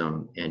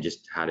system and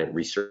just had it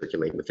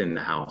recirculate within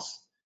the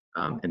house,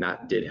 and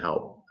that did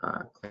help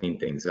clean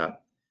things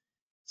up.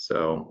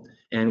 So,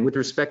 and with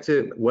respect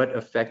to what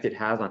effect it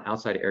has on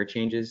outside air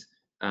changes,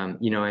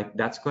 you know,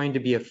 that's going to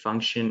be a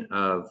function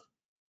of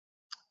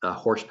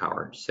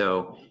horsepower.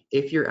 So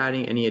if you're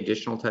adding any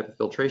additional type of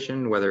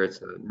filtration, whether it's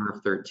a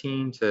MERV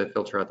 13 to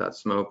filter out that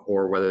smoke,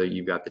 or whether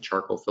you've got the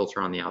charcoal filter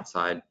on the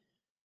outside,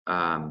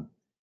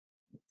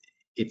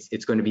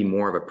 it's going to be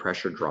more of a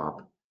pressure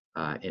drop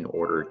in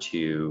order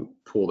to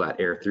pull that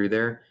air through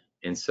there.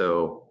 And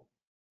so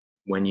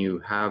when you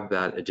have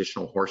that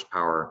additional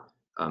horsepower,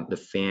 the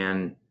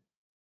fan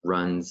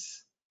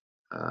runs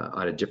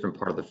on a different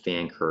part of the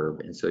fan curve,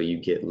 and so you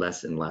get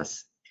less and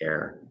less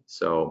air.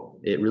 So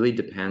it really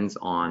depends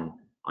on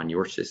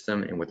your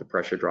system and what the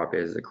pressure drop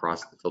is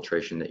across the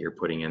filtration that you're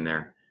putting in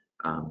there.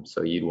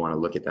 So you'd want to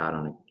look at that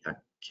on a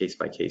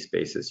case-by-case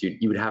basis.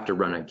 You would have to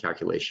run a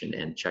calculation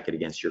and check it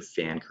against your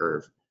fan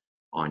curve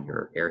on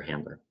your air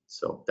handler.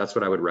 So that's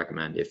what I would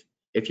recommend.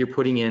 If you're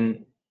putting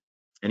in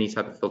any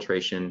type of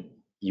filtration,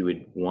 you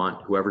would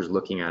want whoever's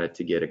looking at it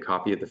to get a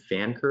copy of the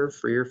fan curve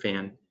for your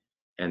fan,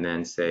 and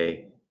then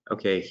say,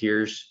 okay,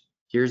 here's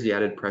the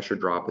added pressure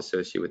drop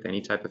associated with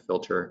any type of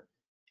filter,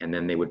 and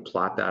then they would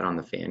plot that on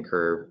the fan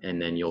curve,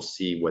 and then you'll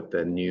see what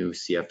the new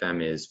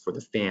CFM is for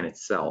the fan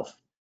itself.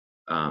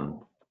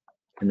 And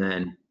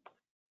then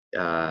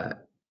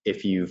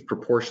if you've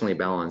proportionally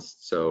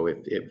balanced, so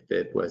if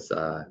it was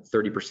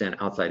 30%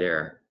 outside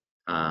air,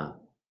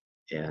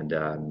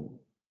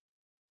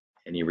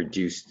 and you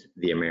reduced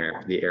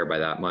the air by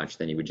that much,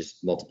 then you would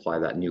just multiply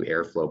that new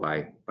airflow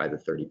by the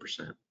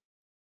 30%.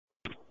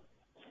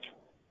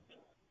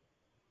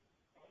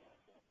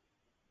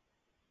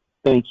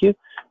 Thank you.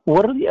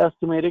 What are the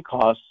estimated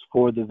costs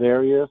for the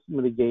various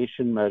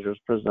mitigation measures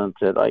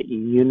presented, i.e.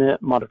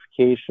 unit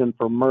modification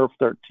for MERV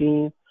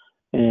 13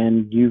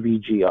 and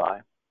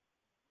UVGI?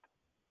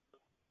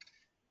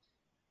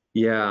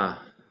 Yeah,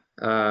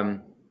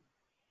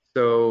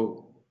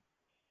 so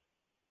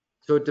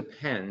it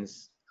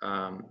depends.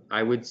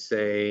 I would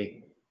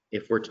say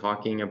if we're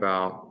talking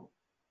about,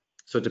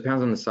 so it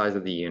depends on the size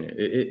of the unit.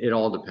 It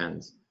all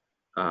depends.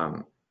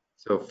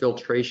 So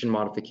filtration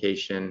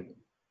modification,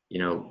 you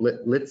know,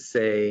 let's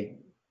say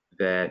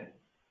that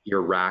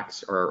your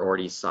racks are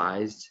already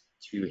sized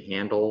to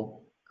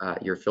handle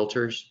your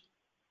filters,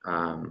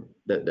 the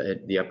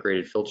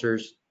upgraded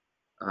filters,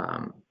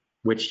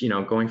 which, you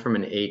know, going from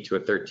an 8 to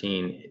a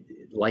 13,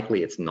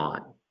 likely it's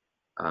not.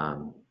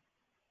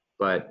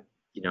 But,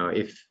 you know,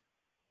 if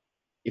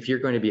you're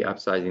going to be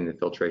upsizing the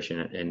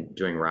filtration and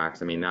doing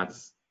racks, I mean, I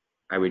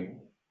would,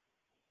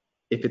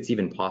 if it's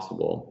even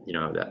possible, you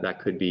know, that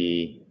could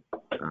be,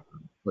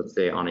 let's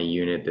say on a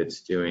unit that's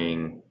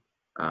doing,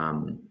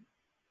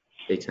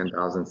 say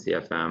 10,000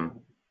 CFM,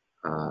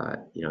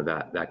 you know,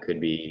 that could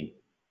be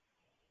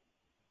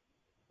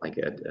like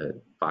a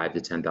 $5,000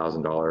 to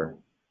 $10,000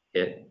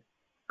 hit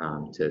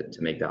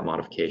to make that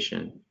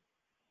modification.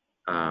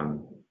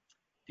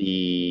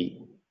 The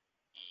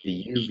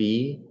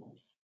UV,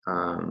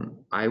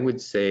 I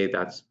would say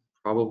that's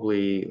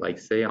probably, like,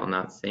 say on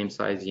that same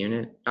size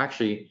unit,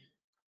 actually,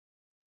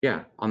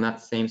 yeah, on that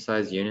same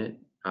size unit,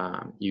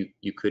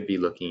 you could be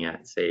looking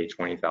at, say,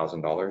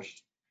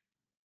 $20,000.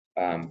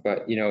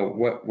 But, you know,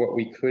 what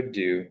we could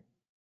do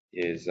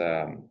is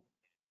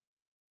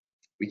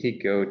we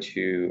could go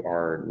to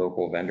our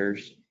local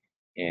vendors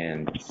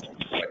and see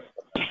what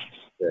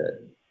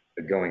the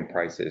going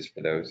price is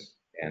for those,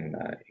 and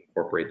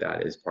incorporate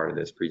that as part of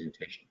this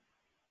presentation.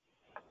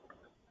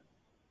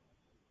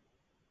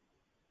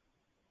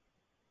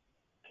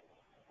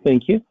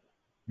 Thank you.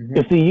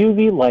 If the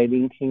UV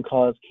lighting can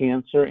cause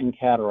cancer and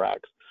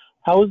cataracts,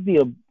 how is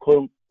the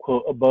quote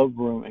unquote above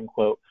room end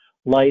quote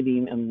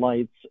lighting and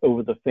lights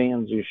over the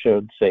fans you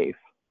showed safe?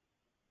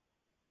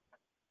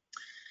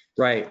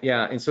 Right,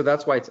 yeah, and so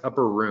that's why it's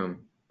upper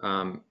room.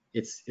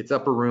 It's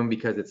upper room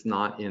because it's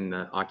not in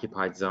the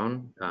occupied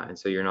zone, and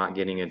so you're not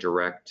getting you're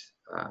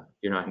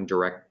not in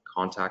direct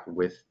contact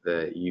with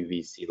the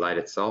UVC light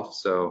itself.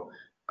 So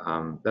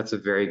that's a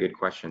very good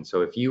question.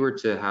 So if you were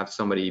to have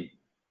somebody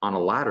on a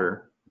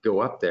ladder go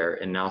up there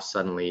and now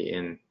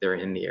suddenly they're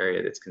in the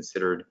area that's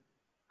considered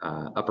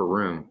upper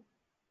room,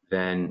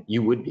 then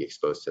you would be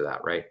exposed to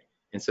that, right?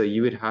 And so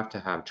you would have to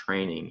have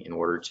training in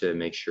order to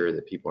make sure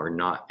that people are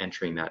not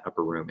entering that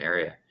upper room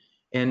area.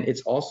 And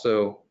it's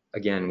also,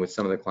 again, with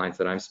some of the clients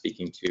that I'm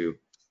speaking to,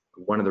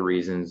 one of the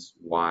reasons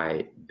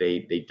why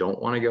they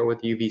don't want to go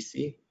with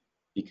UVC,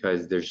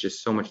 because there's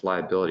just so much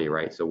liability,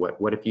 right? So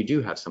what if you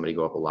do have somebody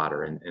go up a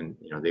ladder and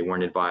they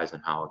weren't advised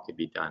on how it could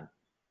be done,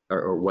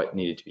 or what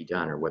needed to be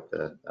done, or what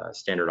the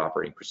standard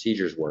operating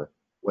procedures were?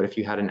 What if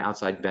you had an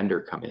outside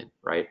vendor come in,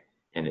 right?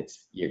 And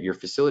it's your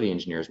facility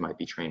engineers might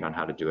be trained on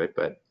how to do it,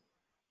 but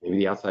maybe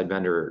the outside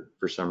vendor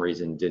for some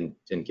reason didn't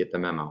get the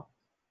memo,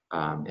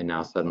 and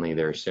now suddenly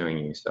they're suing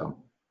you. So,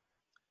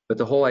 but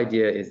the whole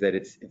idea is that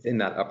it's in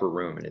that upper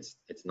room, and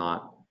it's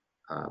not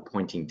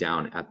pointing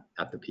down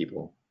at the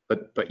people.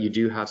 But you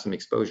do have some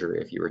exposure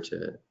if you were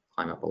to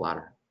climb up a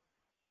ladder.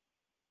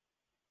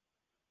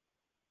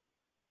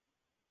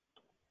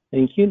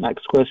 Thank you.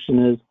 Next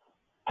question is,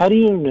 how do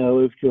you know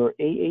if you're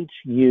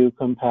AHU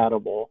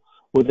compatible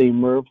with a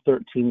MERV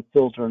 13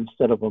 filter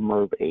instead of a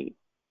MERV 8?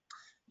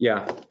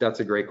 Yeah, that's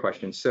a great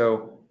question.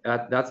 So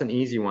that's an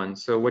easy one.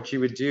 So what you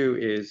would do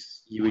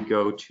is you would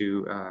go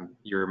to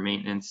your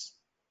maintenance,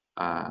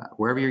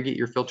 wherever you get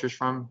your filters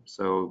from.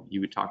 So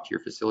you would talk to your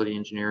facility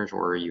engineers,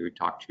 or you would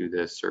talk to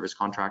the service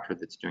contractor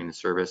that's doing the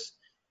service,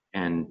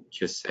 and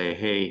just say,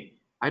 hey,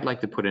 I'd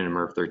like to put in a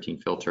MERV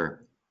 13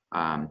 filter.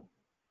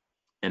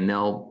 And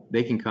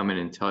they can come in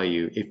and tell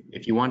you,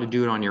 if you want to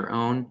do it on your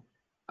own,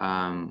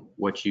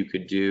 what you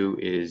could do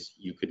is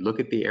you could look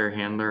at the air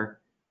handler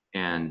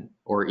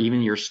or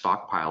even your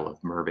stockpile of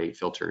MERV 8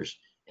 filters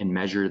and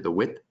measure the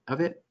width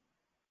of it,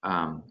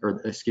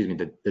 or excuse me,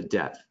 the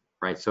depth,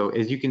 right? So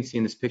as you can see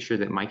in this picture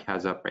that Mike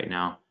has up right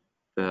now,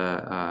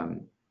 the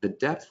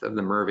depth of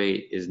the MERV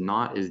 8 is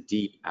not as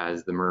deep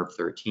as the MERV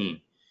 13.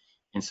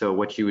 And so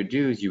what you would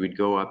do is you would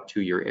go up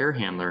to your air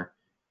handler,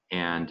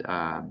 and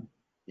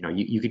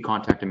you could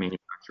contact a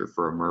manufacturer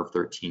for a MERV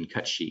 13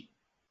 cut sheet,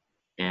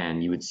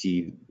 and you would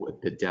see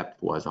what the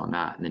depth was on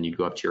that. And then you'd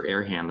go up to your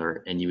air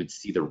handler and you would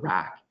see the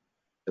rack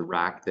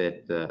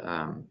that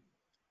the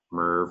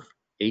MERV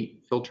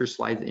 8 filter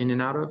slides in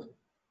and out of,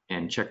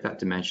 and check that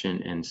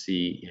dimension and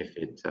see if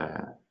it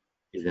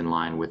is in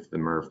line with the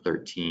MERV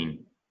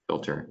 13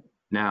 filter.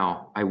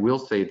 Now, I will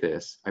say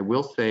this. I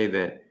will say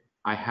that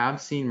I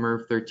have seen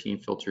MERV 13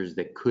 filters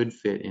that could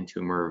fit into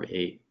a MERV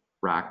 8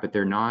 rack, but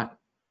they're not,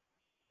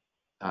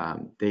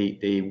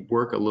 they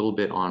work a little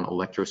bit on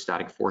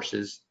electrostatic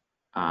forces.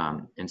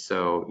 And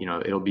so,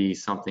 it'll be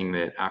something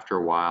that after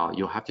a while,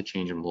 you'll have to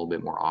change them a little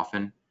bit more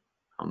often.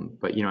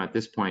 But, at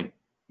this point,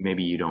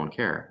 maybe you don't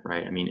care,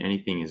 right? I mean,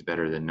 anything is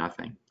better than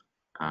nothing.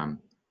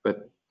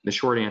 But the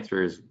short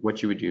answer is,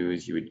 what you would do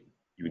is you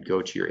would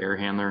go to your air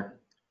handler,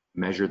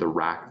 measure the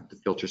rack that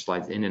the filter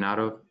slides in and out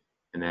of,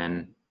 and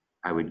then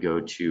I would go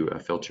to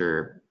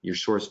your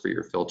source for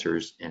your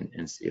filters,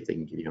 and see if they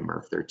can give you a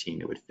MERV 13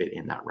 that would fit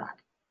in that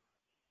rack.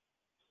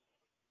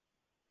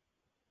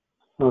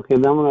 Okay,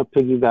 then I'm going to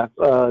piggyback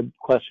a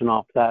question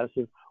off that. It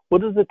says,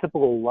 what is the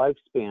typical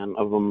lifespan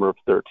of a MERV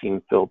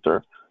 13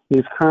 filter?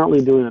 He's currently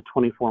doing a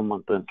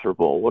 24-month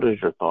interval. What is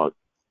your thought?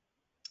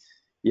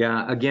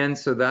 Yeah, again,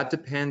 so that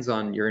depends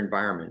on your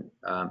environment.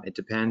 It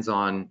depends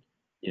on,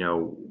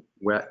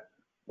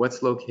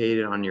 what's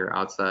located on your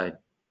outside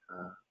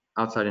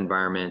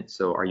environment.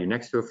 So are you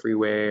next to a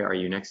freeway? Are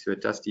you next to a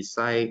dusty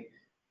site?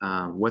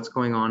 What's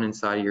going on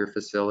inside of your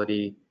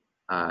facility?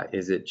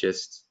 Is it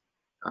just,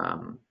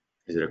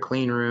 is it a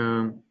clean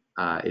room?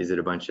 Is it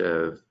a bunch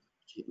of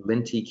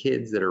linty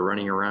kids that are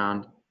running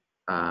around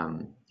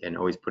and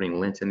always putting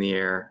lint in the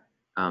air?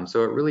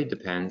 So it really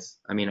depends.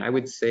 I mean, I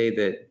would say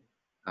that,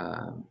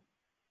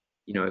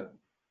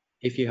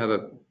 if you have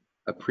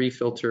a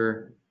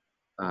pre-filter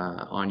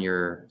on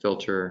your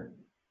filter,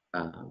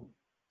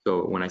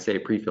 so when I say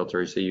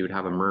pre-filter, so you would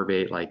have a MERV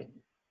 8 like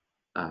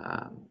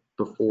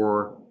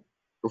before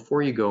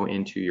you go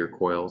into your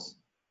coils,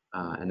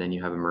 and then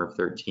you have a MERV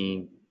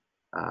 13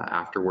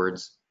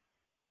 afterwards.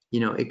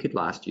 It could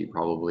last you you'd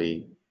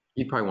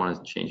probably want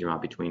to change them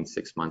out between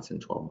 6 months and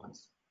 12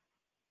 months.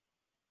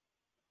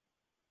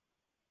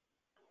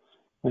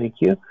 Thank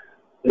you.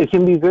 It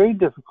can be very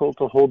difficult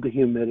to hold the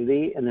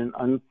humidity in an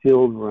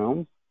unsealed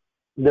room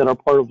that are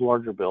part of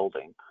larger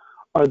building.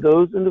 Are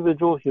those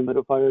individual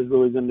humidifiers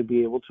really going to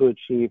be able to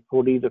achieve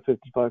 40 to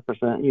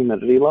 55%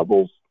 humidity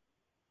levels?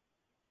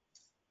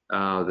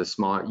 The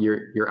smaller,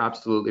 you're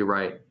absolutely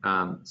right.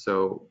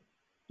 So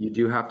you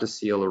do have to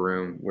seal a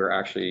room. We're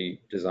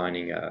actually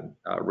designing a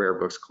rare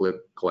books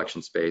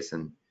collection space,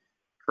 and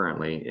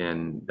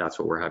that's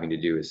what we're having to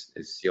do is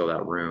seal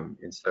that room.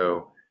 And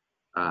so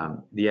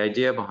the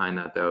idea behind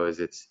that, though, is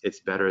it's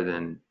better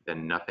than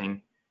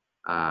nothing.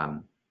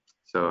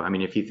 So I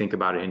mean, if you think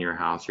about it, in your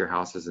house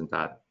isn't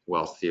that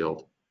well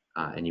sealed,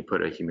 and you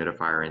put a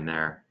humidifier in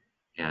there,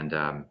 and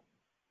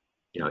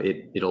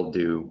it'll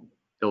do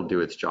it'll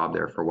do its job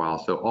there for a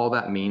while. So all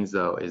that means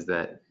though is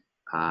that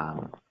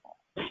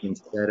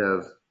instead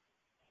of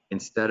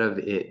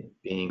it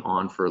being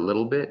on for a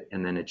little bit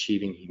and then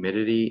achieving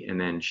humidity and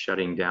then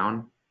shutting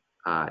down,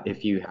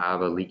 if you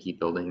have a leaky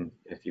building,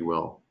 if you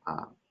will,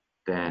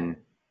 then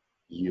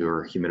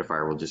your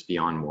humidifier will just be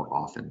on more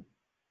often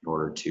in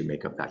order to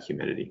make up that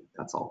humidity.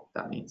 That's all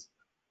that means.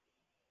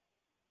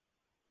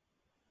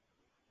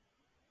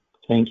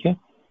 Thank you.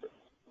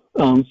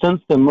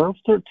 Since the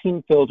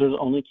MERV-13 filters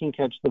only can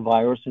catch the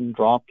virus in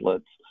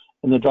droplets,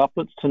 and the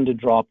droplets tend to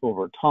drop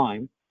over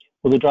time,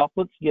 will the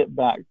droplets get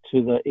back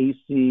to the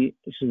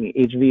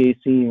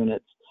HVAC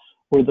units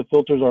where the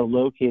filters are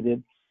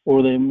located, or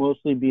will they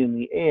mostly be in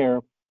the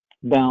air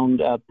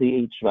bound at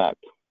the HVAC,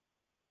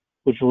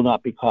 which will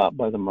not be caught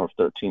by the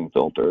MERV-13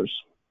 filters?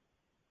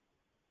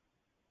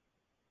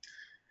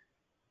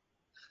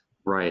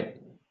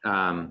 Right.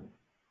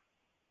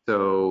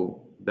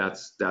 So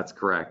that's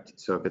correct.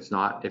 So if it's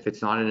not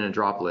in a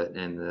droplet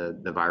and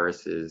the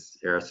virus is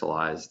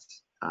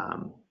aerosolized,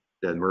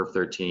 the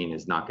MERV-13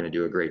 is not going to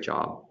do a great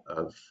job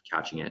of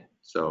catching it.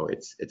 So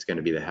it's going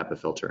to be the HEPA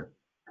filter.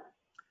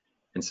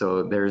 And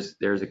so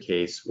there's a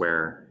case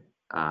where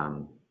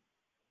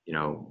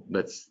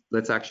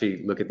let's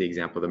actually look at the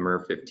example of the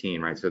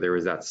MERV-15, right? So there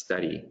was that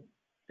study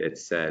that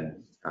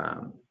said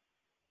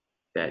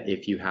that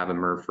if you have a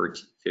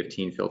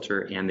MERV-15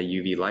 filter and the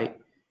UV light,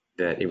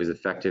 that it was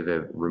effective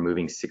at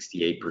removing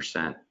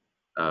 68%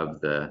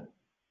 of the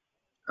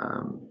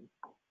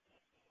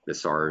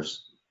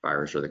SARS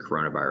virus or the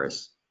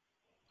coronavirus.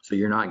 So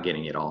you're not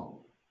getting it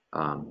all.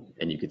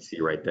 And you can see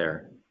right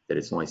there that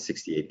it's only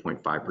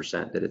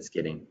 68.5% that it's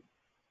getting.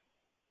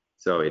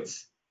 So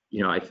it's,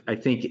 I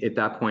think at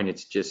that point,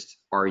 it's just,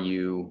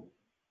 you're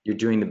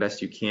doing the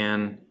best you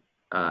can,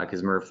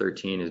 because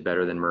MERV-13 is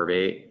better than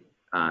MERV-8,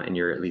 and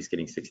you're at least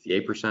getting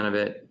 68% of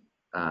it.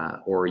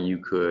 Or you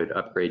could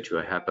upgrade to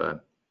a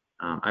HEPA.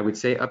 I would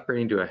say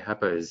upgrading to a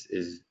HEPA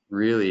is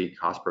really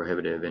cost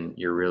prohibitive, and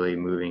you're really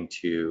moving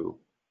to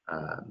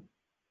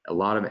a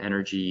lot of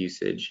energy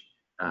usage,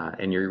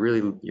 and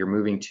you're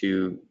moving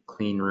to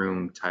clean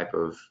room type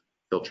of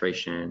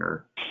filtration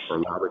or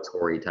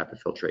laboratory type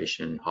of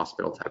filtration,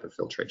 hospital type of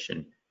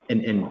filtration.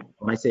 And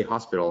when I say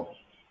hospital,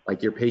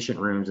 like your patient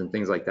rooms and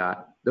things like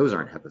that, those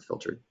aren't HEPA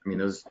filtered. I mean,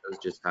 those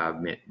just have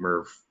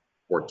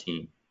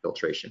MERV-14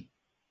 filtration.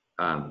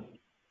 I'm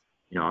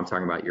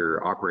talking about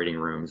your operating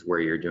rooms where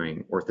you're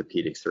doing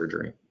orthopedic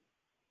surgery.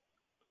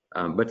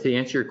 But to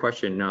answer your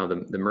question, no,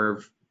 the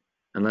MERV,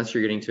 unless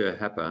you're getting to a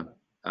HEPA,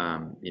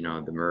 the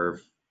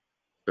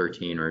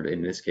MERV-13, or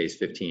in this case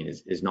 15,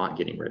 is not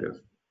getting rid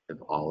of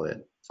all of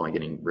it. It's only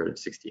getting rid of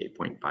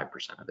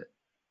 68.5% of it,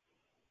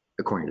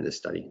 according to this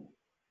study.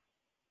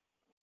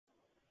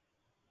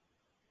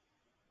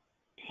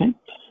 Okay.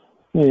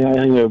 Yeah, I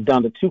think we're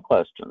down to 2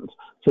 questions.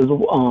 It says,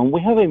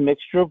 we have a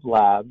mixture of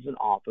labs and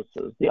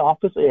offices. The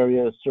office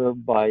area is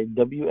served by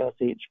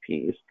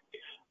WSHPs.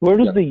 Where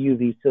should the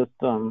UV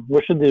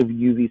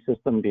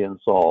system be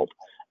installed?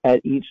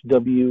 At each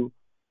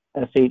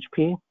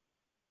WSHP?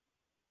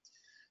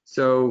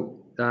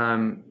 So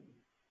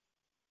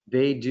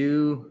they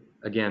do,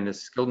 again,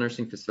 this skilled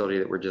nursing facility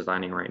that we're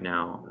designing right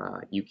now,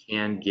 you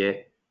can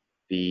get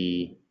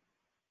the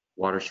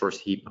water source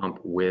heat pump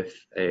with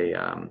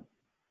an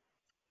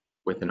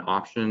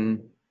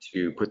option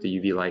to put the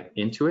UV light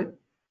into it.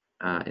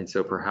 And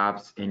so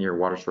perhaps in your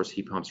water source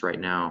heat pumps right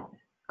now,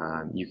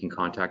 you can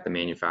contact the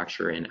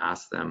manufacturer and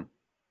ask them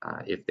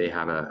if they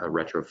have a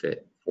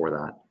retrofit for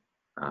that.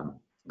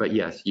 But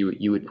yes,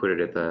 you would put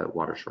it at the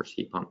water source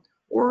heat pump.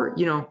 Or,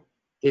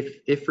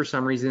 if for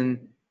some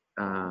reason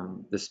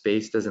the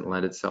space doesn't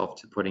lend itself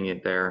to putting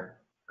it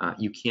there,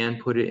 you can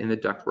put it in the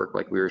ductwork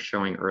like we were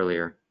showing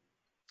earlier.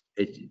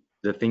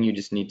 The thing you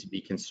just need to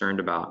be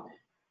concerned about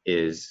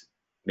is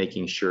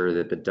making sure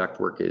that the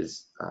ductwork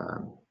is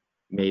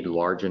made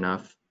large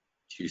enough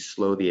to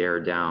slow the air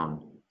down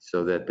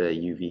so that the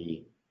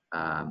UV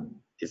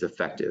is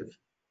effective.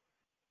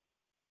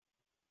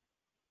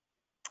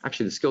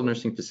 Actually, the skilled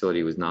nursing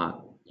facility was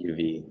not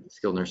UV. The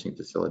skilled nursing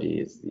facility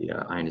is the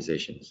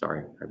ionization.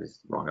 Sorry, I was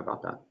wrong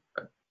about that.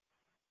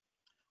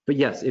 But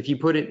yes, if you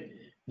put it,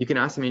 you can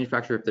ask the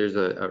manufacturer if there's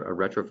a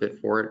retrofit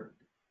for it.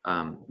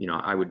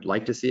 I would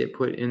like to see it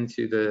put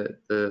into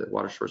the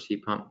water source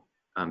heat pump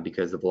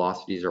because the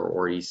velocities are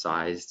already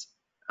sized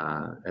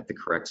at the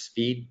correct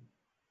speed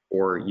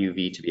for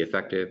UV to be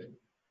effective.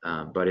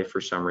 But if for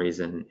some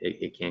reason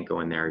it can't go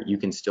in there, you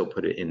can still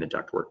put it in the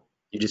ductwork.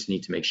 You just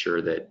need to make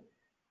sure that,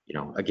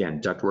 again,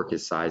 ductwork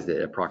is sized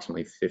at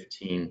approximately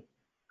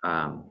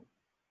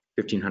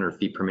 1,500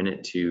 feet per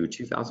minute to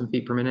 2,000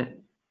 feet per minute.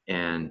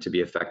 And to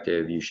be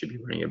effective, you should be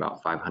running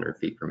about 500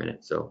 feet per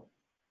minute. So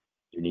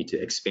you need to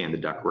expand the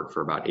ductwork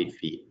for about 8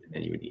 feet, and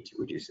then you would need to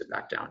reduce it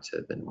back down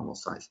to the normal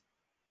size.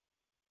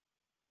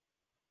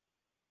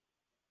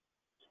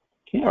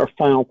 Okay, our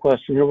final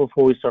question here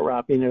before we start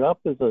wrapping it up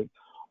is,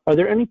 are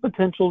there any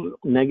potential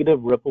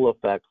negative ripple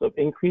effects of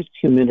increased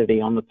humidity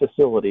on the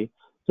facility,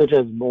 such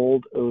as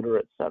mold, odor,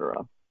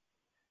 etc.?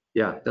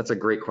 Yeah, that's a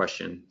great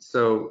question.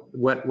 So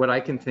what I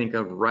can think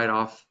of right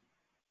off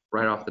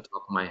the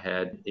top of my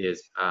head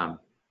is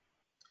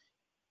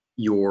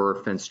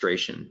your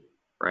fenestration,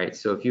 right?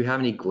 So if you have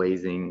any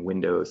glazing,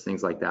 windows,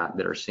 things like that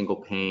that are single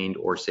paned,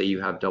 or say you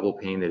have double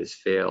pane that has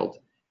failed,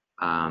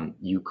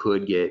 you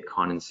could get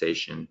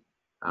condensation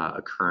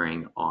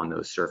occurring on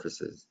those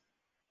surfaces.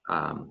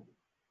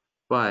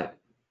 But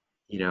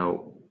you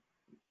know,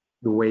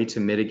 the way to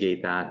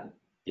mitigate that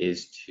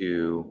is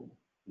to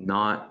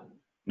not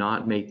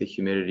make the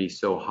humidity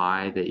so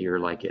high that you're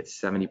like at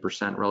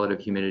 70% relative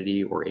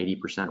humidity or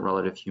 80%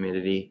 relative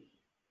humidity.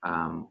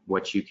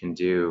 What you can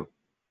do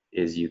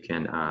is you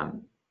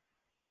can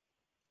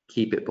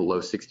keep it below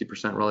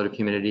 60% relative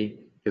humidity,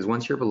 because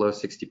once you're below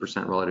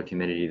 60% relative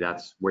humidity,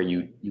 that's where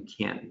you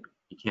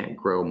can't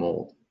grow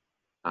mold.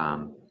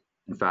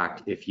 In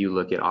fact, if you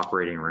look at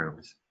operating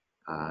rooms,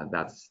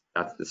 that's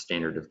the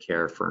standard of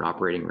care for an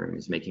operating room,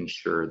 is making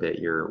sure that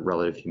your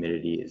relative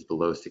humidity is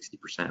below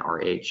 60%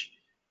 RH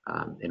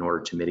in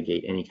order to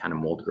mitigate any kind of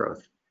mold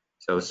growth.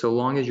 So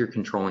long as you're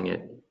controlling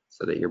it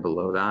so that you're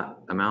below that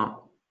amount,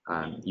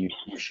 you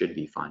should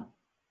be fine.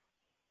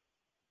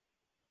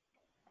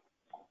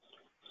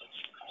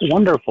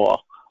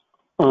 Wonderful.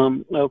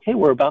 Okay,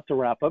 we're about to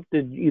wrap up.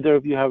 Did either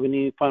of you have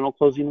any final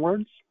closing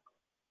words?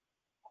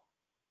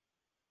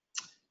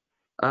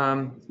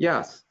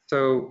 Yes.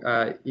 So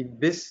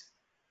this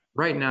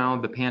right now,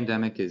 the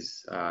pandemic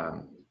is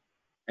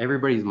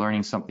everybody's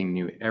learning something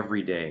new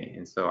every day,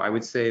 and so I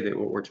would say that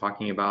what we're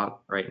talking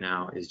about right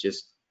now is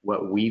just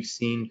what we've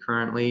seen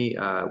currently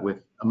with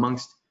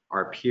amongst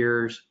our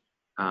peers,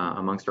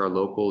 amongst our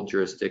local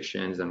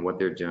jurisdictions, and what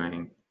they're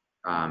doing.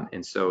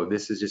 And so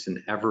this is just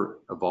an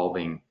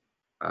ever-evolving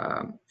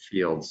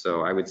field.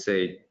 So I would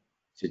say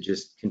to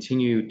just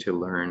continue to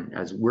learn,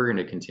 as we're going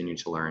to continue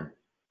to learn.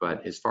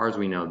 But as far as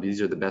we know,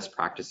 these are the best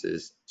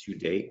practices to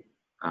date,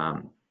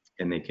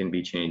 and they can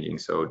be changing.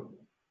 So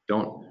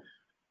don't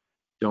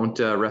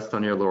rest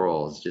on your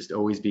laurels. Just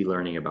always be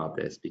learning about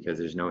this, because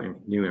there's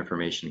new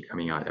information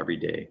coming out every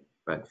day.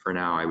 But for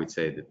now, I would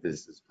say that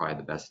this is probably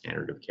the best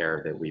standard of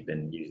care that we've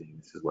been using.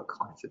 This is what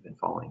clients have been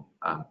following.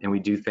 And we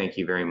do thank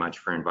you very much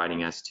for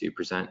inviting us to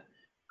present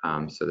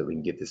so that we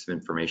can get this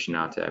information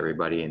out to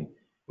everybody. And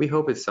we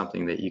hope it's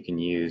something that you can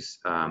use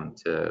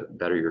to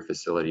better your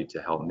facility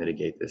to help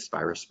mitigate this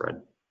virus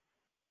spread.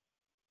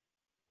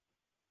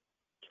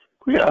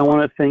 Great. I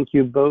want to thank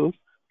you both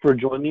for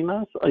joining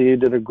us. You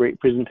did a great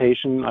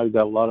presentation. I've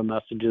got a lot of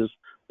messages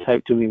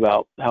typed to me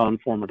about how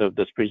informative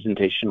this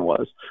presentation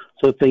was.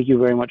 So thank you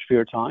very much for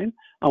your time.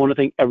 I want to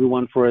thank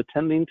everyone for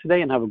attending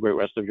today, and have a great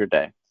rest of your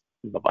day.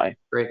 Bye-bye.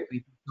 Great. Thank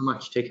you so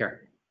much. Take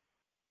care.